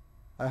now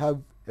I have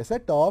a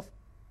set of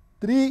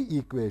 3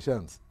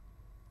 equations.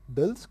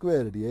 Del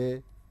squared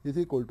A is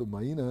equal to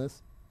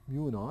minus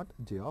mu naught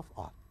J of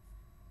R.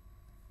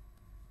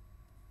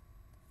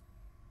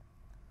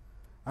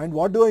 And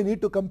what do I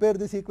need to compare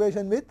this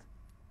equation with?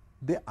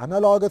 The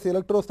analogous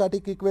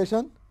electrostatic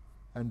equation,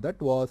 and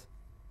that was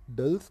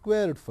del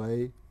squared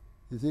phi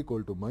is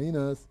equal to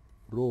minus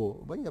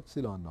rho by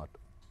epsilon naught.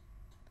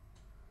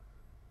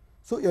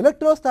 So,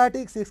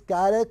 electrostatics is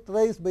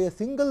characterized by a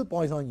single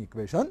Poisson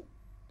equation,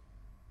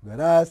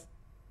 whereas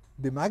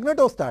the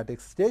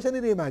magnetostatics,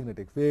 stationary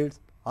magnetic fields,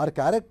 are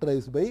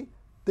characterized by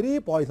 3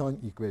 Poisson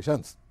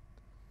equations.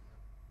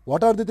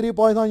 What are the 3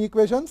 Poisson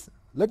equations?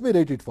 let me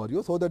write it for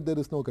you so that there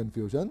is no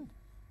confusion.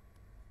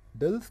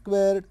 Del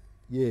squared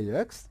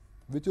Ax,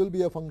 which will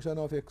be a function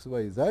of x,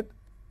 y, z,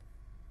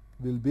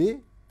 will be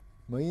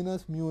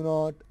minus mu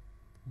naught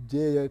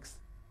Jx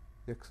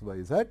x,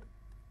 y, z.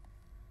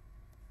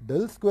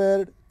 Del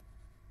squared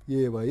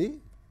Ay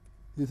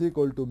is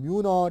equal to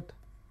mu naught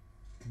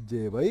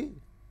Jy.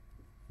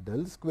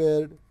 Del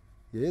squared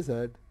Az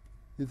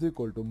is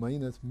equal to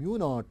minus mu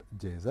naught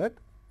Jz.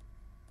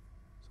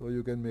 So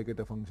you can make it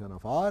a function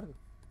of r,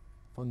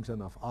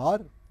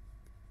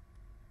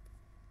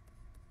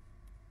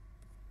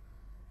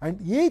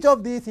 and each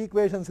of these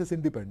equations is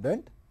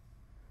independent.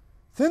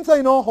 Since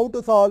I know how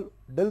to solve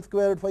del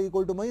squared phi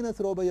equal to minus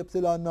rho by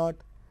epsilon naught,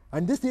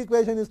 and this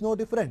equation is no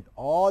different,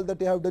 all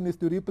that I have done is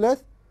to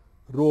replace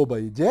rho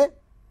by j,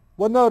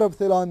 1 over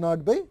epsilon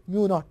naught by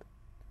mu naught,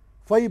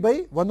 phi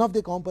by one of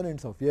the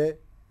components of A.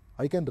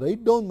 I can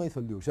write down my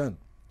solution,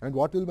 and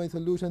what will my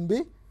solution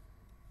be?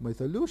 My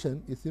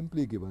solution is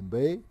simply given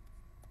by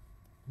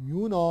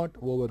mu naught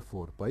over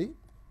 4 pi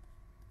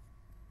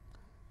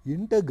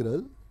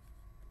integral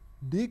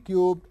d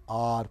cubed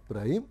r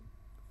prime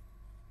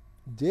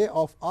j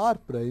of r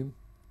prime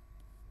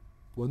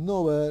 1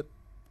 over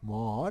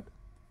mod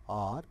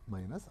r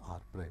minus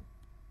r prime.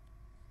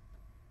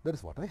 That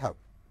is what I have.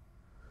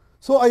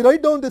 So I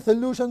write down the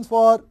solutions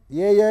for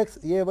Ax,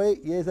 Ay,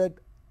 Az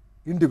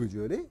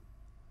individually,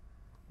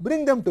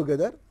 bring them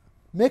together,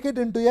 make it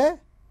into a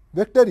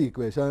vector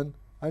equation,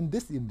 and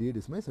this indeed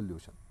is my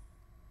solution.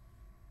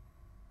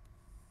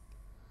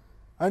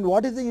 And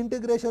what is the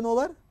integration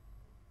over?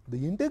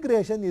 The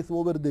integration is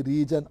over the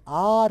region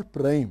r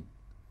prime.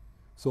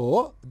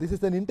 So this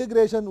is an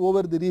integration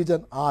over the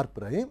region r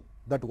prime,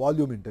 that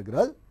volume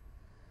integral,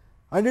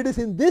 and it is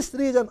in this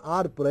region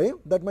r prime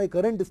that my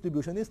current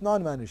distribution is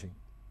non-vanishing.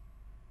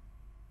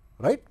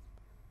 Right?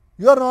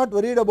 You are not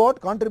worried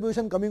about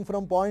contribution coming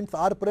from points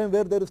r prime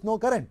where there is no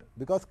current,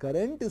 because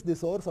current is the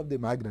source of the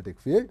magnetic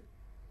field.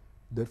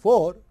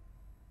 Therefore,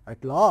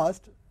 at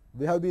last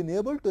we have been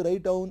able to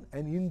write down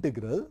an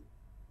integral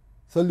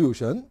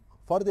solution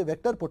for the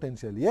vector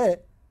potential A.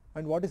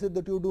 And what is it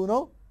that you do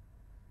now?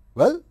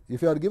 Well,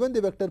 if you are given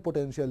the vector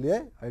potential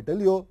A, I tell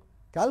you,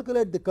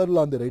 calculate the curl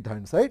on the right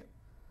hand side.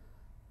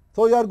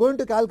 So you are going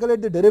to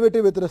calculate the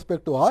derivative with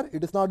respect to r.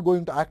 It is not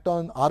going to act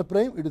on r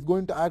prime, it is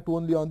going to act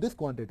only on this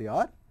quantity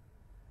r.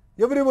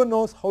 Everyone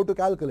knows how to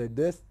calculate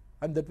this,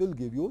 and that will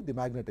give you the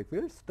magnetic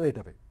field straight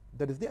away.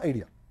 That is the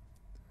idea.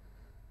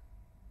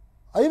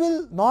 I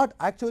will not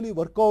actually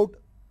work out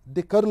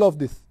the curl of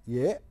this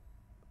A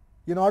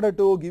in order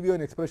to give you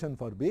an expression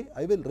for B.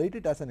 I will write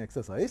it as an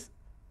exercise.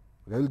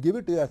 I will give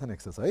it to you as an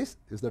exercise.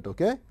 Is that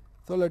okay?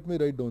 So let me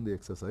write down the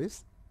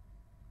exercise.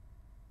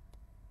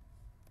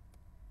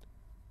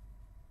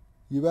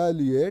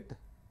 Evaluate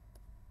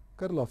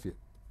curl of A.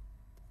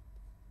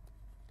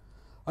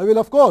 I will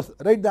of course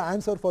write the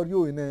answer for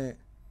you in a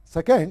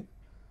second,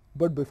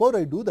 but before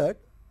I do that,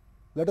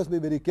 let us be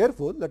very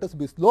careful, let us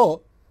be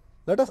slow,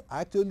 let us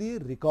actually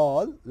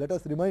recall, let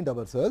us remind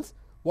ourselves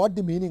what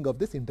the meaning of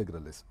this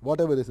integral is,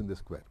 whatever is in the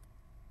square.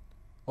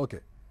 Okay.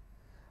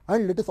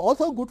 And it is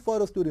also good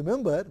for us to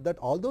remember that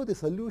although the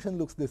solution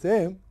looks the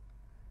same,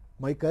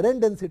 my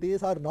current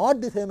densities are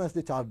not the same as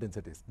the charge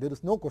densities. There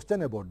is no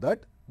question about that,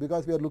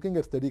 because we are looking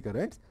at steady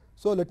currents.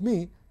 So let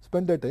me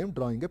spend the time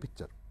drawing a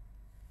picture.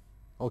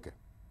 Okay.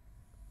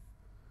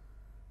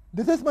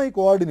 This is my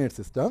coordinate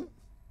system,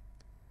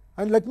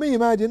 and let me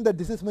imagine that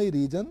this is my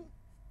region,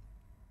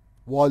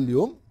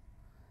 volume,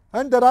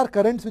 and there are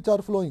currents which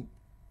are flowing.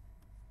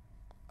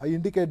 I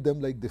indicate them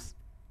like this.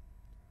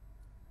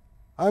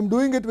 I am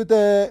doing it with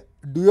a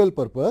dual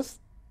purpose.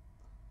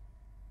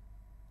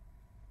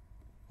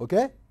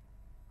 Okay.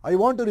 I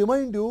want to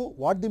remind you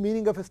what the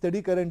meaning of a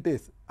steady current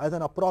is as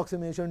an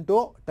approximation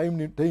to time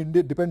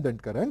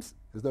dependent currents.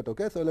 Is that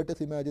okay? So let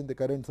us imagine the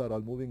currents are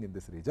all moving in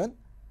this region.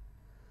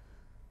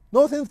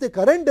 Now since the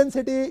current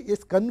density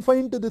is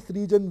confined to this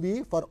region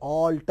V for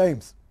all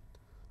times,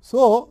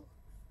 so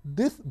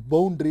this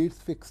boundary is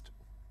fixed.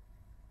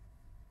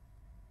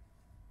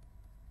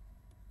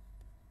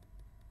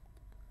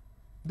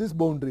 This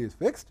boundary is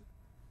fixed.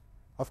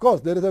 Of course,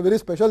 there is a very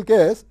special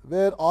case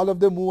where all of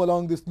them move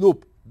along this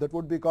loop. That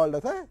would be called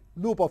as a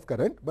loop of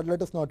current, but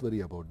let us not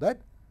worry about that.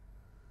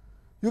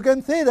 You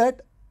can say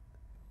that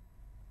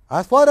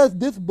as far as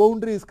this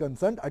boundary is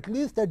concerned, at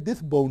least at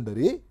this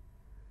boundary,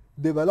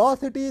 the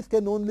velocities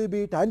can only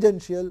be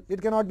tangential,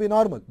 it cannot be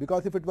normal,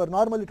 because if it were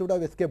normal, it would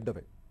have escaped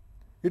away.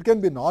 It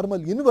can be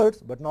normal inwards,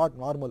 but not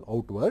normal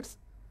outwards.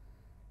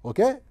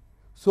 Okay?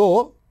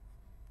 So,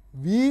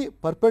 V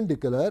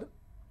perpendicular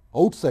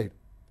outside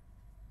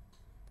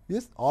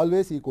is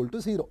always equal to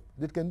 0.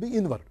 It can be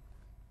inward.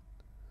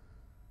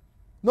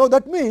 Now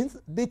that means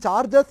the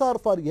charges are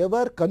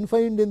forever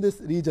confined in this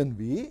region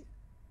V.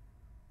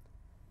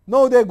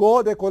 Now they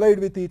collide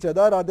with each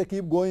other, or they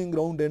keep going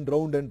round and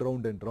round and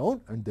round and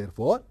round, and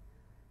therefore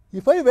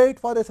if I wait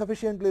for a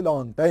sufficiently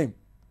long time,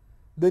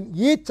 then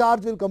each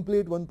charge will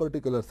complete one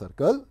particular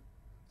circle.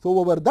 So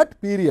over that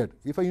period,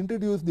 if I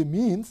introduce the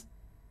means,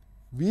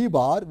 V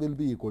bar will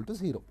be equal to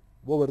 0.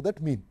 over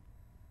that mean.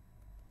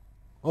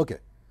 Okay.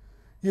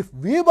 If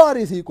V bar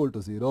is equal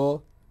to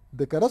 0,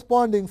 the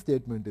corresponding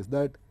statement is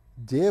that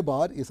J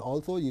bar is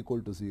also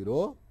equal to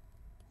 0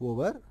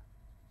 over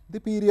the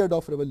period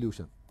of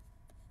revolution.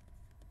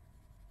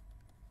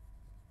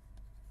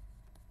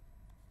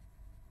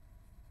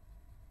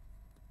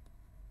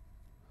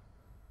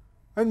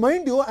 And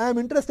mind you, I am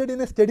interested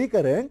in a steady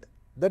current.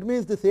 That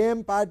means the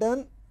same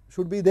pattern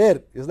should be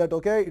there. Is that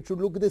okay? It should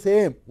look the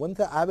same once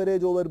I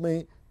average over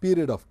my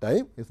period of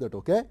time. Is that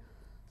okay?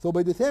 So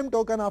by the same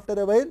token, after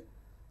a while,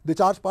 the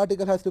charged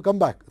particle has to come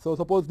back. So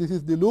suppose this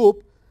is the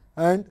loop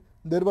and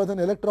there was an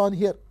electron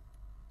here.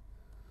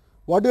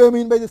 What do I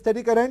mean by the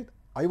steady current?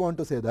 I want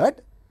to say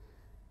that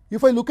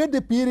if I look at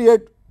the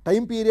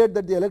time period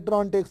that the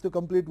electron takes to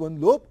complete one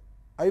loop,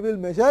 I will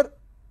measure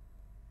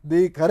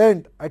the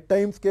current at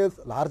time scales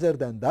larger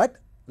than that,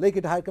 like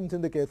it happens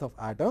in the case of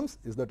atoms.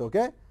 Is that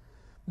okay?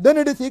 Then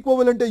it is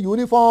equivalent to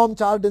uniform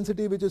charge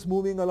density which is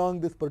moving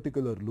along this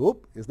particular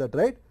loop. Is that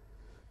right?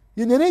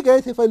 In any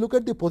case, if I look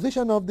at the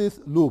position of this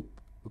loop,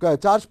 okay,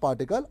 charged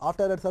particle,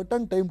 after a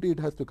certain time t it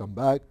has to come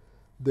back.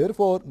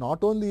 Therefore,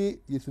 not only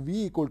is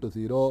V equal to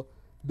 0,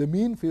 the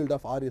mean field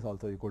of R is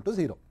also equal to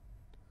 0.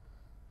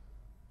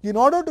 In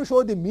order to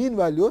show the mean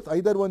values,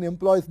 either one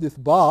employs this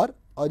bar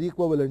or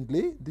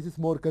equivalently, this is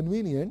more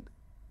convenient,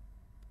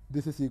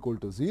 this is equal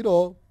to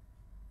 0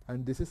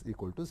 and this is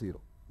equal to 0.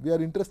 We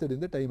are interested in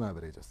the time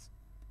averages.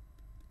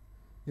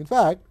 In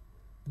fact,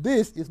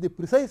 this is the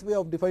precise way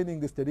of defining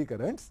the steady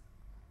currents.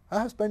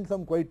 I have spent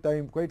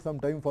quite some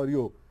time for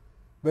you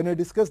when I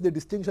discussed the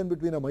distinction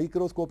between a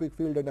microscopic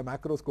field and a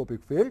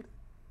macroscopic field,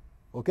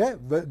 okay,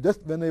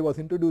 just when I was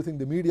introducing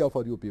the media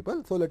for you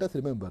people. So let us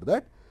remember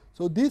that.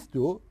 So these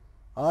two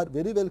are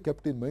very well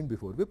kept in mind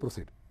before we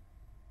proceed.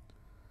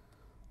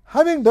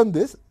 Having done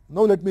this,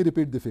 now let me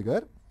repeat the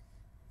figure.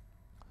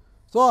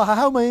 So I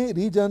have my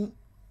region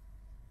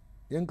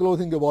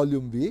enclosing a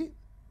volume V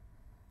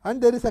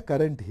and there is a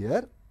current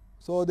here.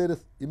 So there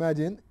is,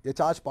 imagine a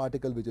charged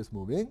particle which is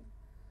moving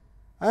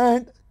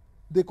and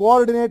the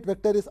coordinate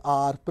vector is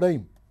r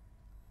prime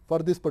for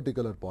this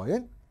particular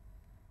point.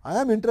 I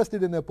am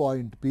interested in a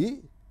point P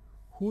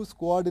whose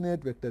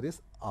coordinate vector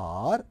is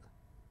r,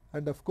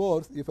 and of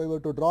course if I were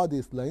to draw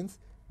these lines,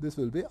 this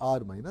will be r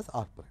minus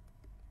r prime.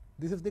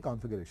 This is the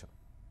configuration.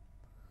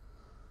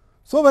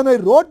 So when I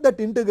wrote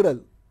that integral,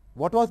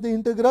 what was the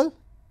integral?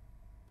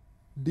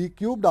 D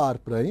cubed r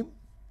prime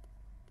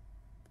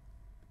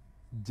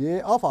j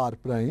of r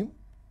prime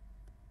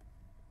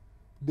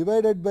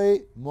divided by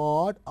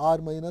mod r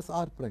minus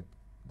r prime.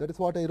 That is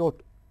what I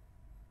wrote.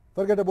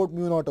 Forget about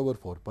mu naught over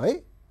 4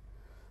 pi.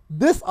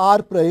 This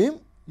r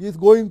prime is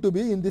going to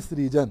be in this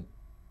region.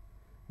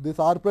 This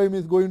r prime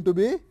is going to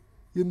be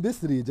in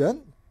this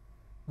region,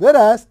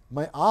 whereas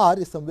my r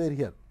is somewhere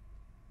here.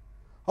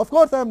 Of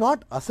course, I am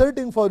not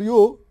asserting for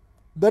you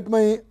that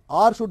my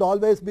r should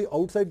always be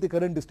outside the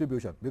current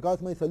distribution,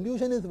 because my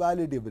solution is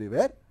valid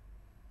everywhere.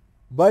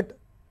 But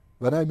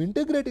when I am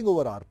integrating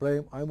over r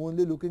prime, I am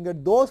only looking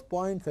at those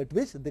points at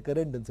which the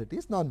current density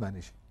is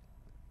non-vanishing.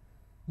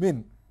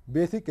 Mean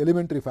basic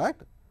elementary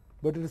fact,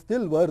 but it is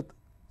still worth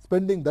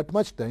spending that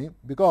much time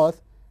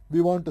because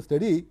we want to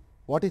study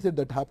what is it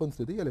that happens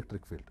to the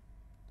electric field.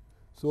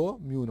 So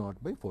mu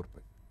naught by 4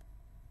 pi.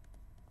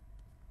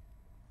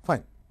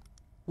 Fine.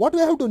 What we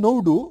have to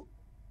now do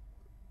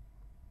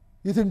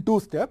is in two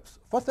steps.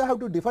 First, I have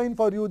to define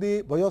for you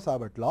the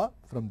Biot-Savart law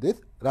from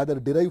this, rather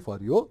derive for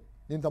you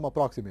in some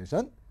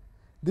approximation.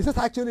 This is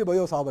actually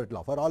Biot-Savart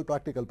law for all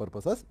practical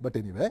purposes, but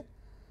anyway.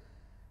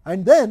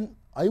 And then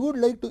I would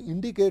like to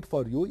indicate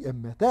for you a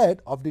method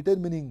of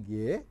determining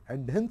A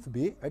and hence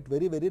B at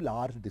very, very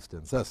large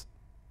distances.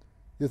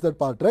 Is that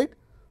part right?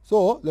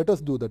 So let us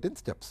do that in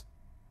steps.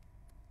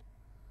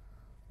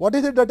 What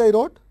is it that I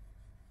wrote?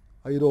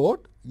 I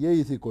wrote A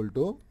is equal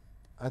to,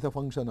 as a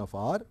function of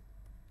r,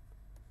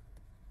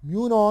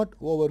 mu naught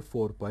over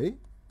 4 pi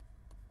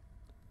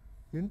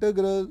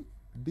integral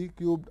d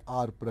cubed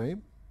r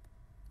prime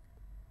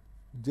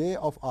j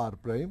of r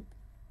prime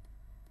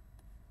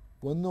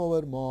 1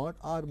 over mod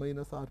r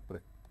minus r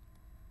prime.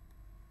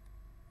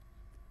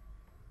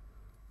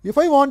 If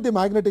I want the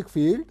magnetic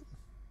field,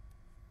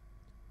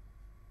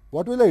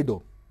 what will I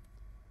do?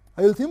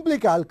 I will simply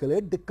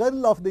calculate the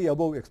curl of the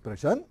above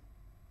expression,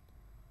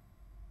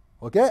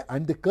 okay,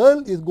 and the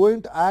curl is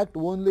going to act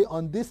only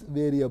on this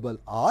variable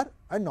r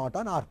and not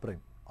on r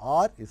prime.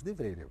 R is the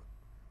variable.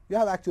 We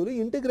have actually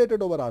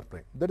integrated over r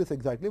prime. That is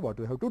exactly what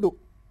we have to do.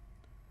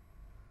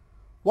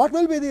 What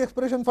will be the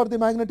expression for the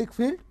magnetic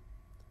field?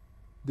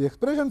 The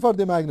expression for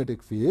the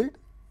magnetic field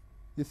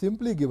is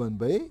simply given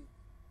by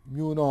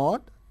mu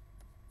naught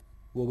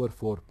over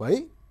 4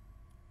 pi.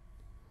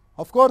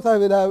 Of course, I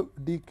will have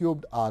d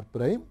cubed r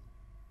prime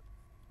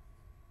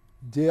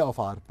j of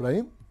r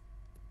prime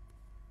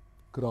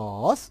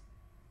cross.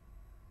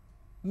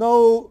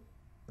 Now,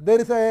 there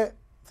is a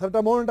certain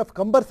amount of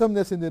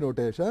cumbersomeness in the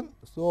notation.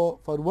 So,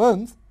 for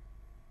once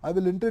I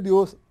will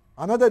introduce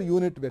another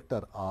unit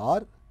vector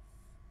r,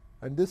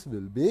 and this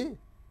will be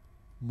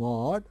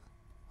mod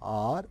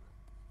r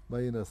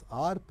minus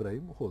r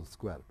prime whole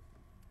squared.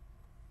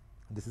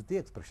 This is the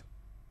expression.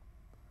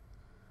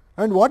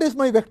 And what is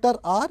my vector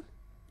r?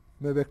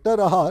 My vector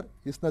r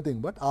is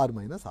nothing but r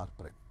minus r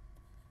prime.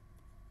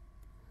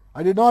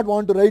 I did not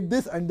want to write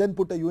this and then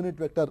put a unit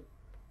vector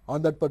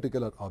on that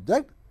particular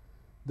object.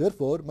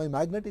 Therefore, my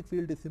magnetic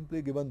field is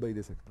simply given by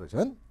this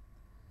expression,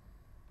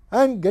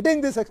 and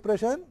getting this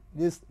expression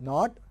is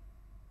not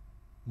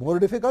more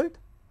difficult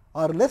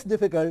or less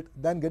difficult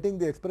than getting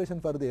the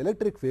expression for the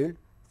electric field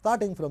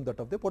starting from that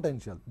of the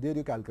potential. There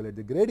you calculate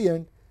the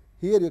gradient,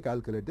 here you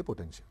calculate the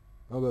potential,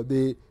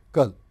 the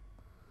curl.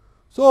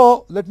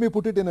 So, let me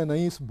put it in a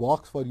nice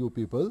box for you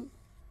people,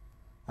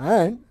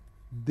 and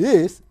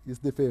this is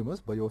the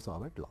famous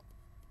Biot-Savart law.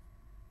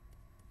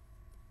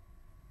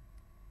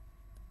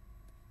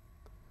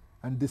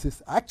 And this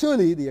is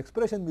actually the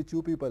expression which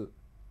you people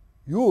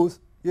use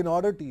in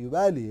order to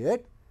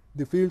evaluate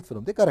the fields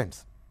from the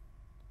currents.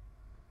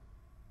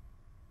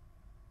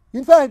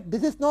 In fact,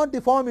 this is not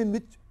the form in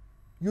which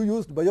you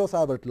used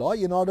Biot-Savart law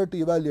in order to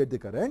evaluate the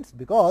currents,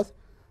 because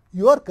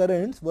your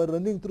currents were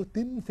running through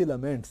thin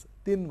filaments,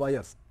 thin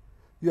wires.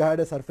 You had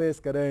a surface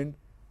current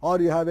or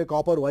you have a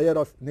copper wire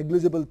of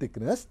negligible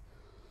thickness.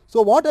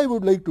 So, what I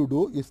would like to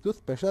do is to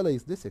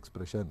specialize this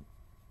expression.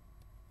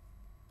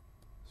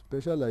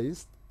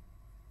 Specialize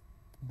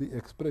the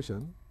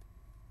expression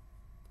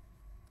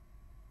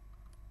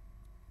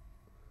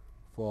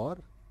for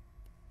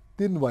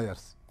thin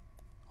wires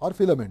or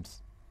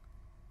filaments.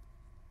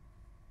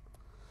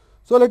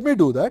 So, let me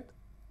do that,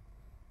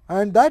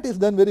 and that is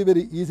done very,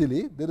 very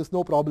easily. There is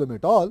no problem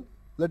at all.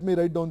 Let me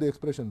write down the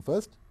expression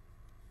first.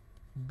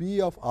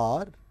 B of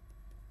r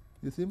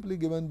is simply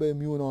given by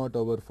mu naught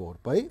over 4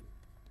 pi,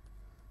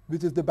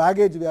 which is the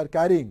baggage we are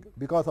carrying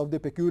because of the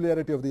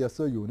peculiarity of the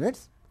SI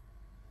units.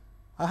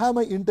 I have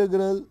my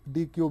integral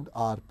d cubed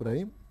r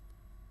prime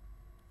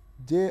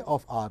j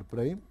of r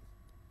prime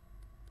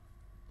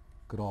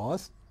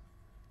cross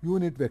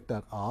unit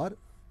vector r.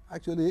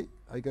 Actually,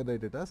 I can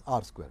write it as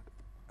r squared.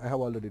 I have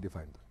already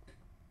defined that.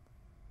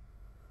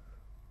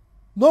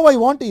 Now, I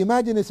want to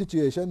imagine a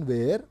situation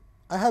where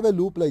I have a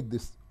loop like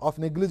this of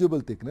negligible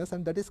thickness,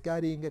 and that is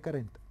carrying a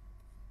current.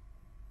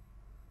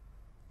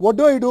 What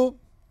do?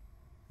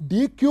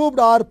 D cubed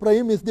r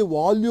prime is the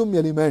volume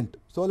element.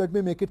 So, let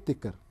me make it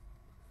thicker.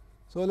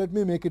 So, let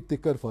me make it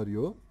thicker for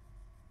you.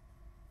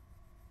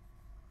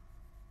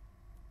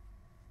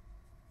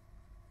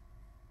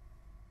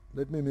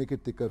 Let me make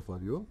it thicker for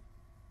you.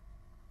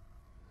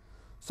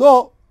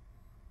 So,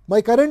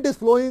 my current is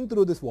flowing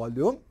through this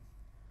volume.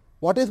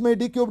 What is my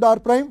d cubed r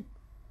prime?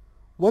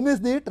 One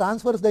is the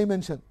transverse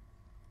dimension.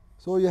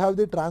 So, you have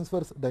the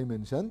transverse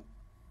dimension,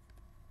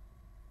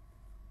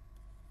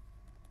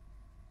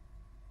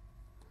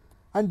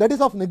 and that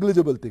is of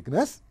negligible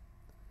thickness,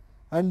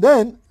 and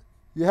then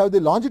you have the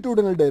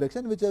longitudinal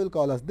direction, which I will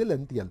call as the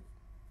length L,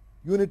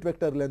 unit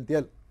vector length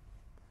L.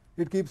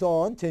 It keeps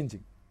on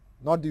changing,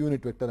 not the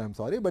unit vector, I am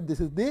sorry, but this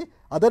is the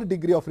other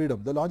degree of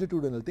freedom, the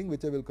longitudinal thing,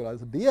 which I will call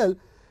as dl,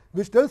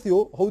 which tells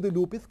you how the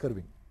loop is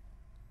curving.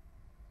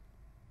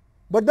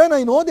 But then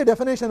I know the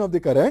definition of the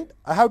current.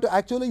 I have to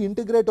actually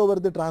integrate over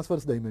the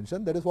transverse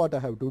dimension. That is what I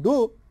have to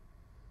do.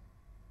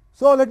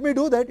 So, let me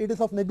do that. It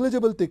is of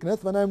negligible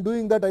thickness. When I am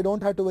doing that, I do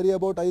not have to worry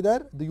about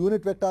either the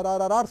unit vector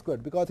r or r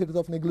squared, because it is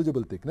of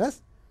negligible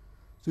thickness.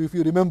 So, if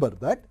you remember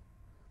that,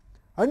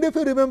 and if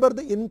you remember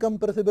the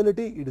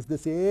incompressibility, it is the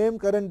same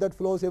current that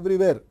flows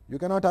everywhere. You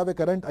cannot have a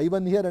current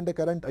I1 here and a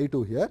current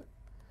I2 here.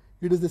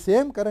 It is the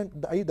same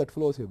current I that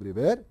flows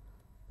everywhere.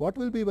 What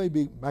will be my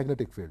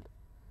magnetic field?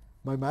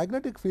 My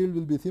magnetic field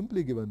will be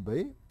simply given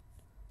by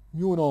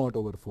mu naught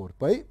over 4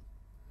 pi.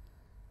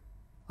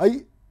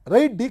 I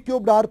write d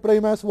cubed r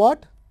prime as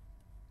what?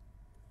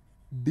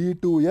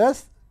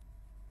 d2s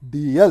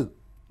dl.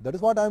 That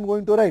is what I am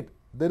going to write.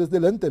 There is the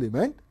length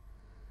element,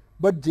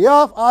 but j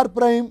of r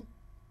prime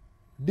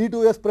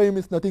d2s prime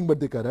is nothing but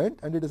the current,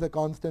 and it is a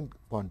constant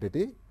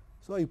quantity.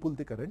 So, I pull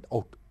the current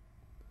out.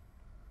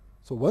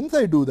 So, once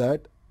I do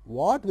that,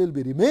 what will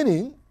be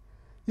remaining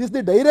is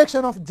the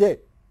direction of j.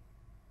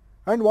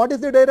 And what is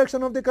the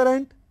direction of the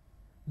current?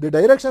 The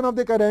direction of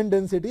the current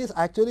density is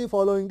actually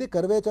following the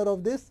curvature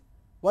of this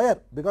wire,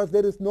 because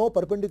there is no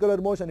perpendicular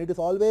motion. It is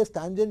always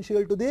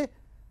tangential to the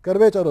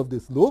curvature of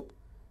this loop.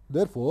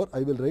 Therefore, I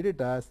will write it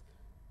as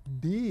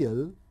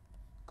dl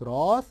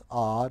cross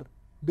r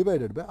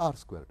divided by r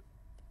squared.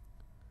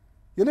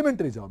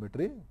 Elementary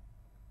geometry,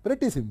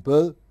 pretty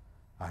simple.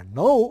 And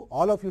now,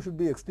 all of you should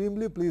be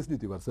extremely pleased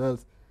with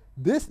yourselves.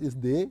 This is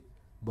the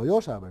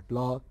Biot-Savart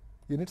law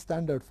in its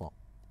standard form.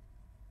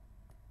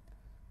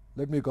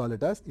 Let me call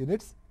it as in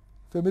its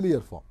familiar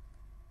form.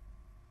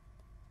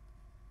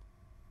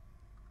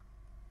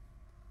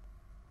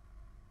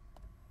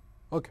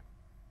 Okay.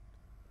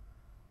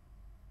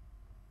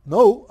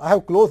 Now, I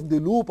have closed the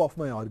loop of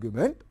my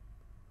argument.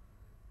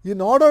 In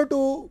order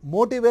to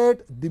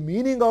motivate the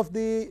meaning of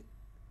the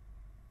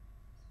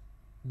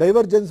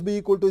divergence B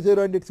equal to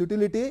 0 and its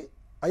utility,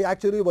 I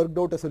actually worked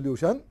out a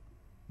solution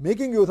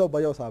making use of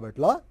Biot-Savart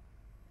law.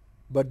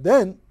 But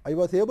then I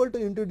was able to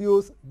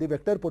introduce the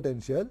vector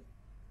potential,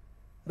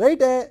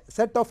 write a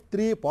set of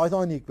 3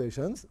 Poisson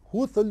equations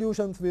whose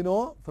solutions we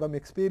know from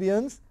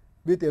experience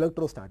with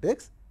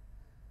electrostatics.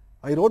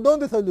 I wrote down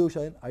the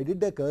solution, I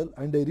did a curl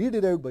and I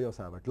re-derived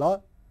Biot-Savart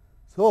law.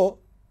 So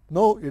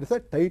now it is a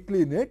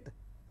tightly knit,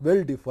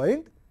 well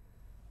defined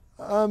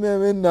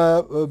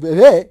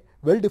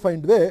well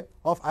defined way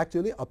of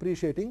actually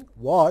appreciating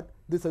what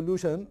the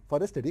solution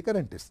for a steady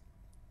current is.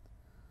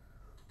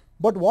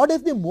 But what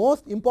is the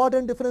most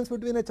important difference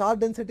between a charge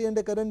density and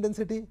a current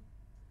density?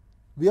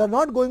 We are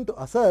not going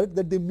to assert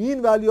that the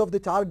mean value of the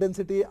charge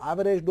density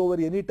averaged over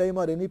any time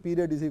or any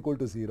period is equal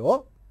to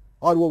 0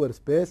 or over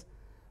space,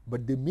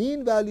 but the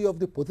mean value of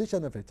the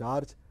position of a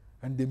charge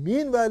and the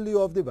mean value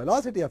of the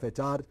velocity of a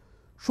charge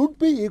should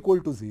be equal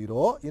to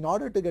 0 in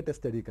order to get a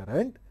steady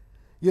current,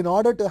 in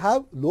order to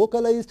have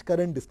localized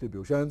current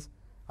distributions,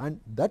 and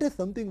that is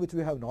something which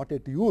we have not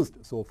yet used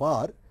so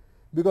far,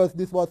 because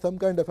this was some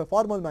kind of a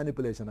formal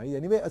manipulation. I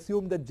anyway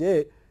assume that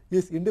J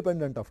is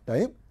independent of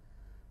time,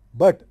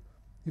 but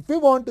if we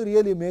want to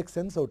really make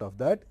sense out of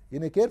that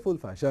in a careful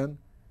fashion,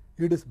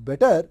 it is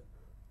better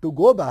to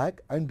go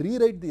back and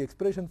rewrite the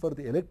expression for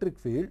the electric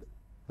field,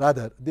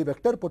 rather the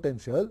vector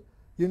potential,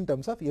 in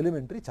terms of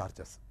elementary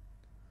charges.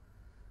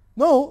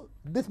 Now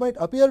this might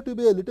appear to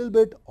be a little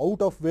bit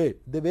out of way,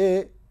 the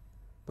way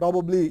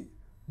probably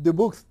the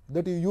books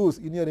that you use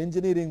in your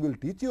engineering will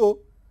teach you,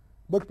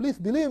 but please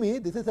believe me,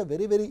 this is a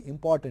very, very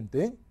important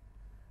thing,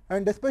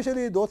 and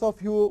especially those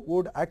of you who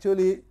would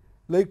actually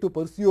like to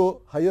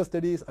pursue higher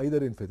studies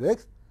either in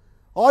physics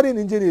or in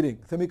engineering,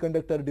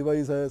 semiconductor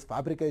devices,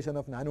 fabrication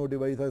of nano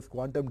devices,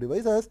 quantum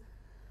devices.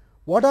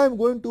 What I am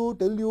going to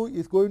tell you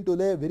is going to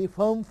lay a very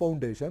firm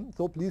foundation,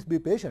 so please be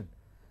patient.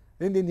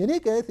 And in any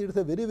case, it is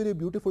a very, very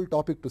beautiful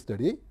topic to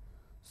study.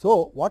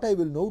 So what I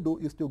will now do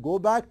is to go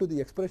back to the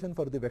expression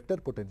for the vector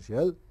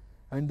potential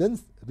and then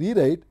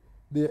rewrite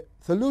the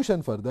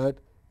solution for that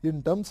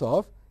in terms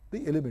of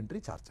the elementary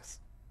charges.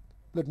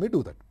 Let me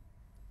do that.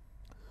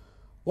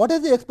 What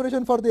is the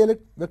expression for the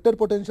vector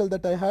potential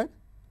that I had?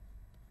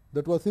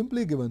 That was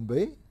simply given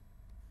by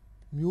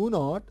mu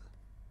naught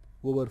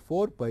over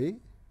 4 pi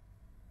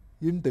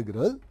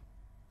integral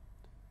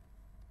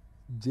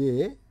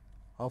j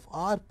of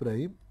r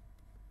prime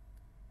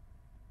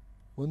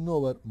 1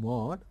 over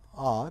mod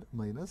r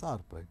minus r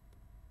prime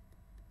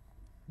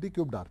d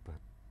cubed r prime.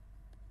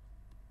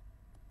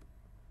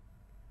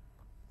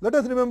 Let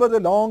us remember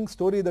the long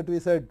story that we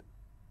said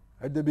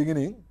at the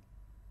beginning.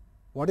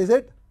 What is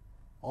it?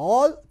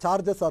 All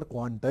charges are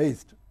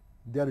quantized.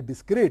 They are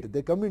discrete.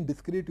 They come in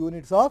discrete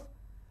units of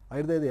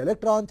either the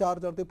electron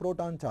charge or the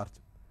proton charge.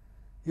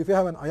 If you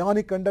have an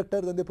ionic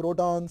conductor, then the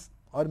protons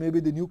or maybe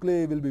the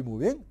nuclei will be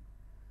moving.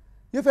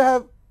 If you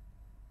have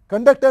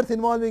conductors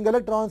involving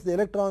electrons, the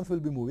electrons will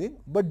be moving,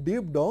 but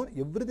deep down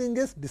everything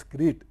is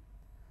discrete.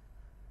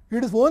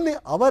 It is only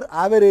our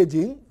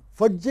averaging,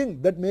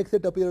 fudging, that makes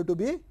it appear to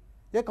be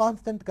a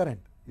constant current.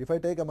 If I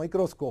take a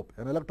microscope,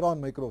 an electron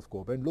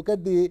microscope, and look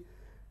at the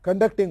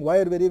conducting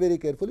wire very, very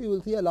carefully, you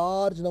will see a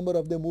large number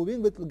of them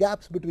moving with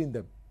gaps between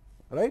them,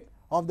 right,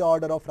 of the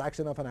order of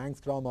fraction of an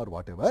angstrom or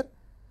whatever.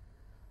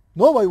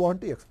 Now I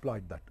want to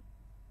exploit that.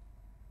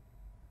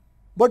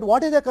 But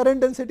what is the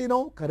current density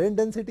now? Current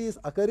density is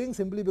occurring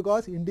simply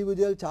because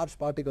individual charged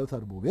particles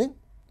are moving.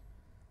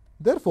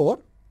 Therefore,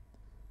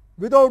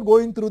 without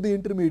going through the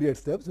intermediate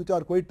steps, which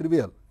are quite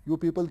trivial, you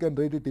people can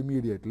write it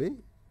immediately.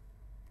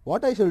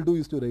 What I shall do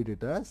is to write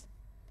it as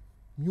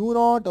mu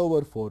naught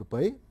over 4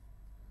 pi.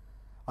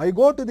 I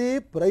go to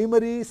the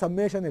primary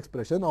summation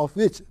expression, of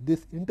which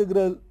this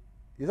integral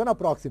is an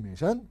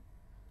approximation.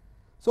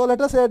 So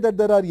let us say that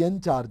there are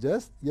n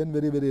charges, n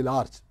very, very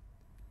large.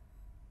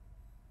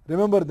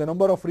 Remember the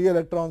number of free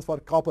electrons for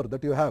copper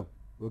that you have.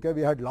 Okay,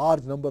 we had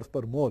large numbers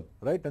per mole,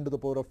 right, 10 to the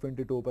power of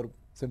 22 per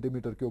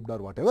centimeter cubed or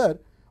whatever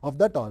of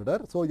that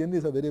order. So n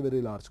is a very,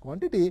 very large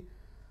quantity.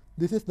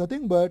 This is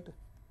nothing but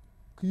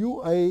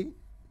qi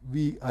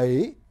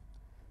vi,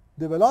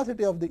 the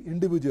velocity of the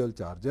individual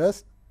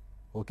charges.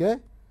 Okay,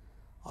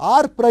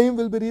 r prime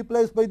will be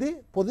replaced by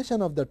the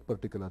position of that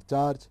particular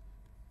charge,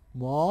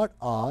 mod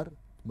r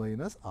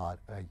minus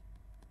ri,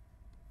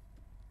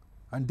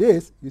 and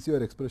this is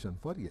your expression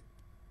for A.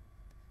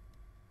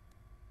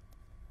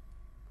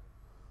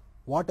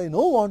 What I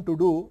now want to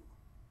do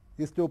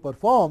is to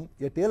perform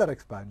a Taylor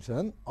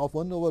expansion of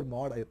 1 over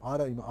mod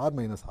r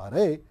minus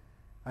ri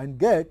and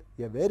get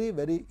a very,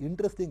 very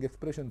interesting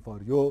expression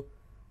for you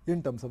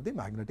in terms of the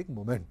magnetic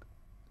moment.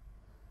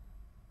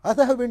 As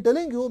I have been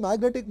telling you,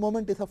 magnetic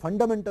moment is a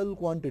fundamental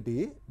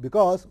quantity,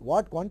 because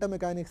what quantum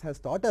mechanics has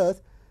taught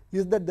us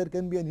is that there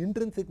can be an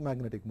intrinsic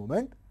magnetic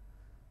moment.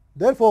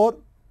 Therefore,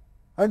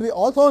 and we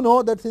also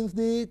know that since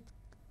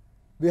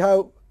we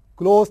have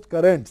closed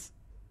currents,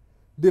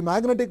 the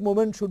magnetic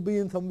moment should be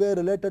in some way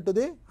related to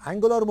the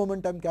angular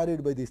momentum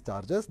carried by these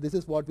charges. This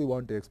is what we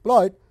want to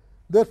exploit.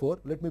 Therefore,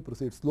 let me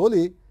proceed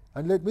slowly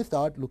and let me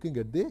start looking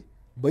at the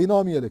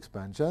binomial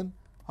expansion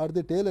or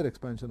the Taylor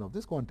expansion of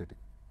this quantity.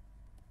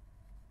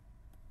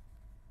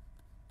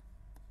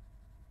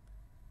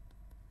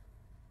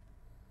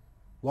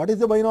 What is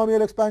the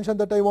binomial expansion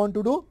that I want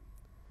to do?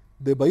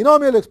 The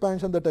binomial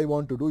expansion that I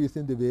want to do is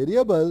in the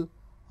variable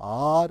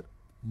r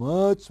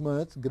much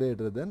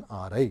greater than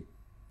Ri.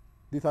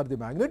 These are the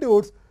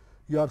magnitudes.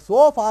 You are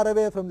so far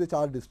away from the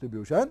charge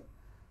distribution.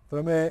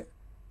 From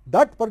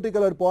that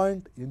particular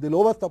point, in the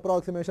lowest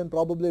approximation,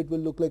 probably it will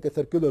look like a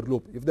circular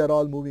loop if they are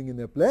all moving in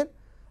a plane.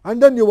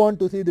 And then you want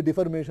to see the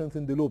deformations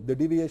in the loop, the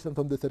deviation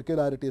from the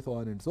circularity, so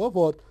on and so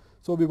forth.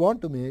 So we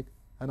want to make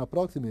an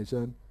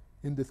approximation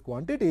in this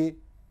quantity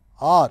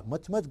r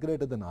much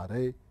greater than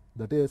Ri,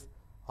 that is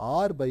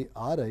r by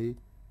Ri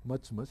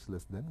much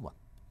less than 1.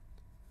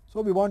 So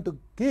we want to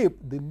keep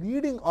the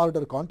leading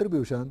order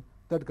contribution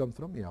that comes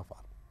from A of r.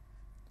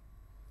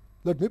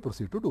 Let me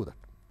proceed to do that.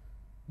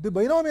 The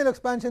binomial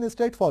expansion is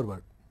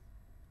straightforward.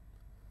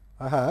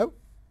 I have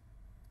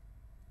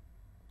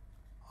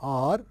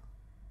r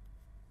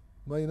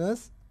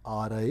minus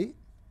Ri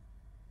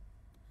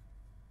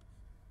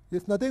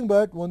is nothing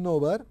but 1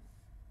 over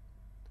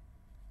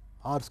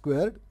r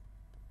squared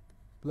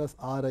plus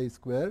Ri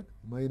squared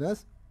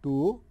minus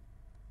 2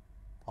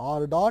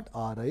 r dot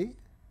Ri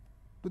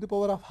to the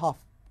power of half.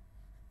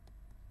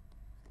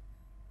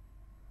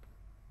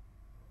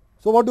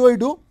 So what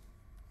do?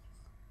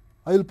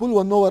 I will pull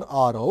 1 over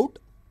r out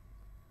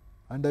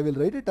and I will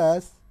write it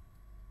as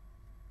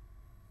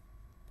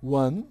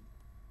 1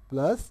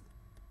 plus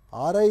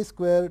Ri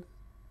squared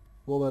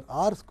over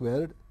r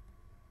squared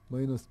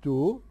minus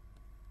 2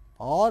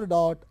 r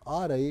dot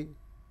Ri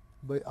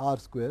by r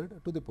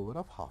squared to the power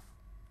of half.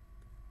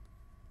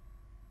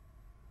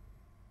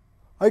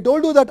 I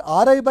told you that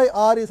Ri by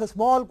r is a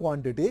small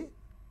quantity.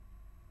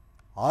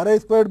 Ri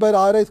squared by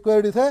Ri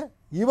squared is a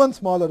even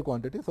smaller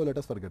quantity. So let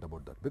us forget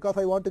about that, because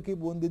I want to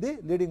keep only the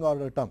leading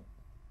order term.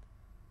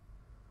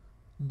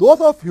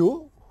 Those of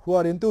you who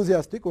are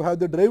enthusiastic, who have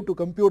the drive to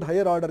compute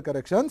higher order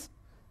corrections,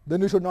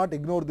 then you should not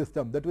ignore this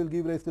term. That will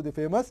give rise to the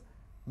famous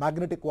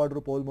magnetic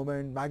quadrupole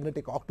moment,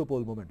 magnetic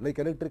octopole moment, like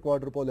electric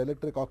quadrupole,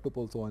 electric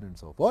octopole, so on and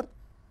so forth.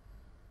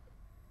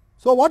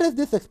 So what is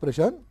this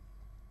expression?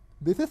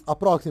 This is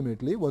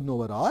approximately 1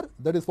 over r.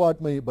 That is what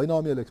my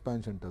binomial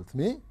expansion tells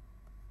me.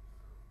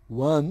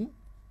 1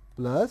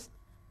 plus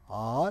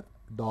r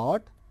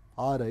dot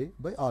Ri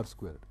by r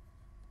squared.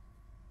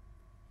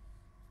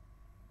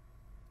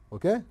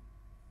 Okay?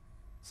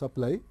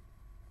 Supply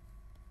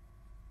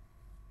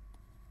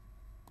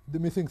the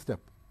missing step,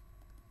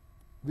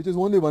 which is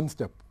only one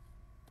step.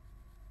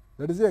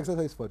 That is the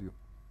exercise for you.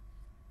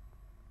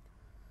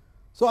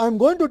 So I am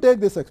going to take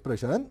this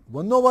expression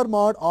 1 over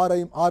mod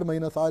r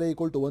minus Ri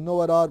equal to 1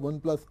 over r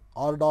 1 plus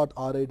r dot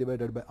Ri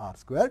divided by r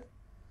squared.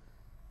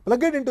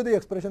 Plug it into the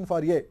expression for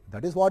A.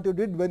 That is what you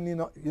did when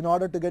in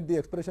order to get the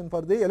expression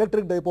for the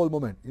electric dipole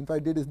moment. In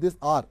fact, it is this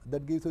r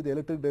that gives you the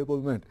electric dipole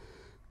moment.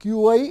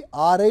 Qi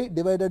Ri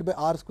divided by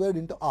r squared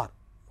into r,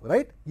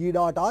 right? E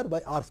dot r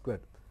by r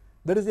squared.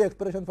 That is the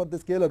expression for the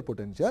scalar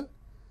potential.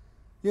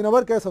 In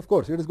our case, of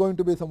course, it is going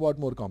to be somewhat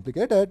more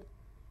complicated.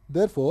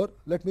 Therefore,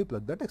 let me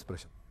plug that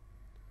expression.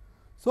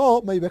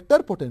 So my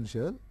vector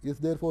potential is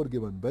therefore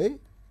given by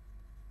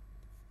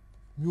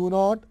mu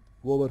naught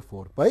over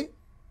 4 pi.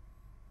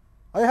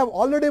 I have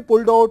already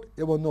pulled out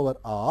a 1 over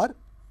r,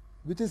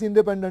 which is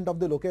independent of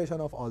the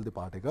location of all the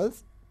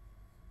particles,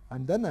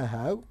 and then I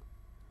have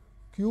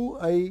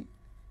Qi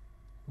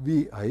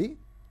Vi.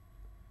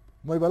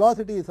 My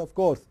velocity is of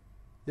course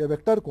a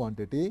vector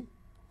quantity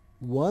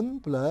 1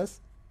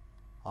 plus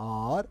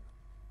r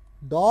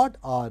dot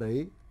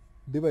Ri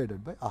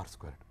divided by r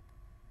squared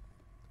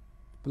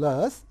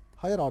plus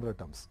higher order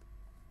terms.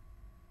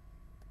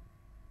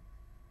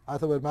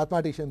 As our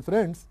mathematician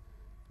friends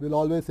will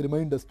always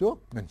remind us to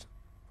mention.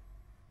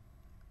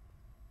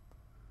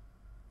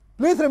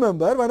 Please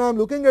remember, when I am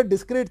looking at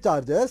discrete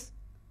charges,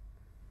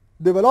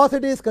 the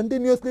velocity is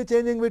continuously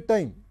changing with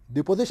time.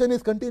 The position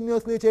is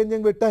continuously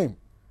changing with time.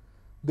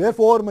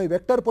 Therefore, my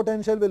vector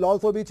potential will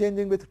also be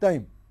changing with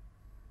time.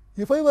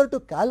 If I were to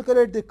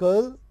calculate the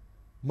curl,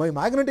 my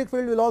magnetic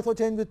field will also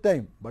change with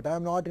time, but I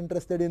am not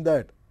interested in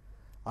that.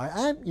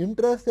 I am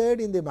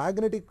interested in the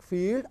magnetic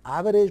field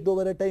averaged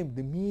over a time,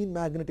 the mean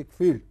magnetic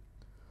field.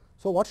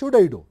 So what should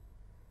I do?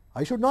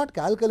 I should not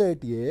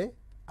calculate A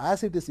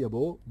as it is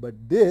above, but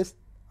this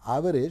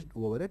averaged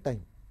over a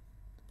time,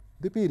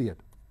 the period.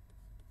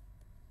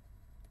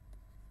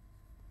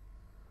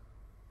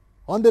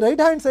 On the right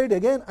hand side,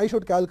 again I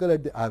should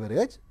calculate the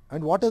average,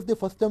 and what is the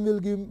first term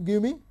will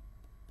give me?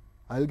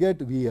 I will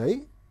get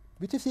Vi,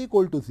 which is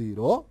equal to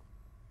 0.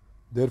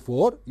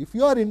 Therefore, if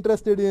you are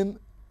interested in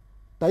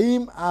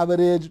time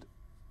averaged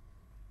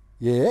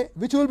A,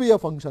 which will be a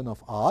function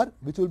of r,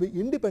 which will be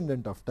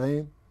independent of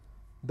time,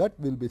 that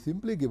will be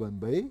simply given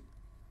by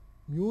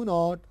mu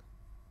naught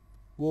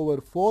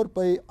over 4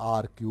 pi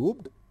r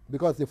cubed,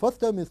 because the first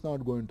term is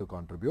not going to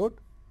contribute.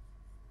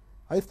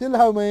 I still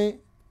have my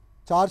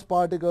charge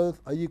particles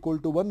I equal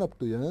to 1 up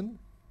to n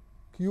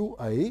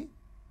Qi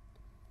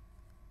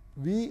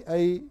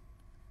Vi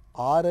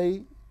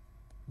Ri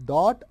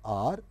dot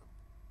r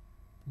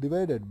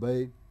divided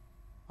by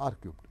r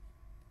cubed.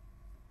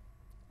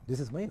 This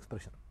is my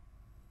expression.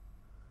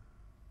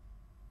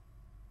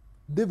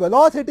 the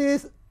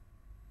velocities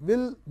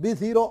will be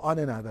 0 on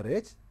an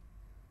average,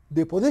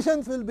 the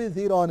positions will be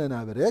 0 on an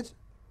average,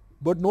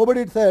 but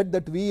nobody said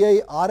that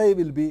Vi, Ri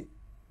will be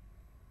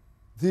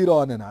 0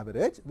 on an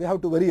average. We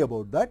have to worry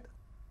about that,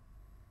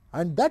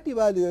 and that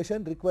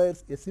evaluation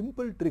requires a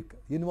simple trick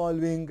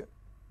involving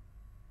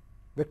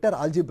vector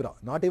algebra,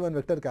 not even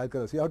vector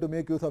calculus. You have to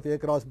make use of A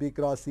cross B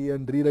cross C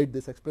and rewrite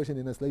this expression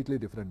in a slightly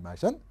different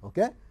fashion.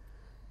 Okay?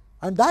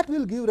 And that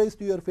will give rise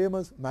to your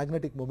famous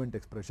magnetic moment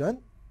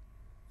expression.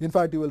 In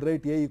fact, you will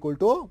write A equal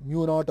to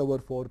mu naught over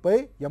 4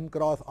 pi m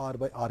cross r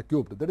by r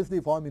cubed. That is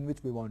the form in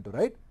which we want to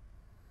write.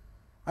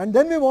 And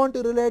then we want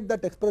to relate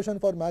that expression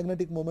for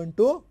magnetic moment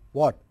to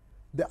what?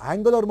 The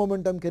angular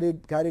momentum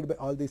carried by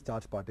all these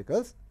charged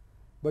particles.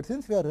 But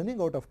since we are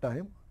running out of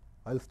time,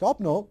 I will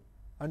stop now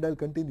and I will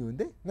continue in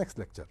the next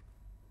lecture.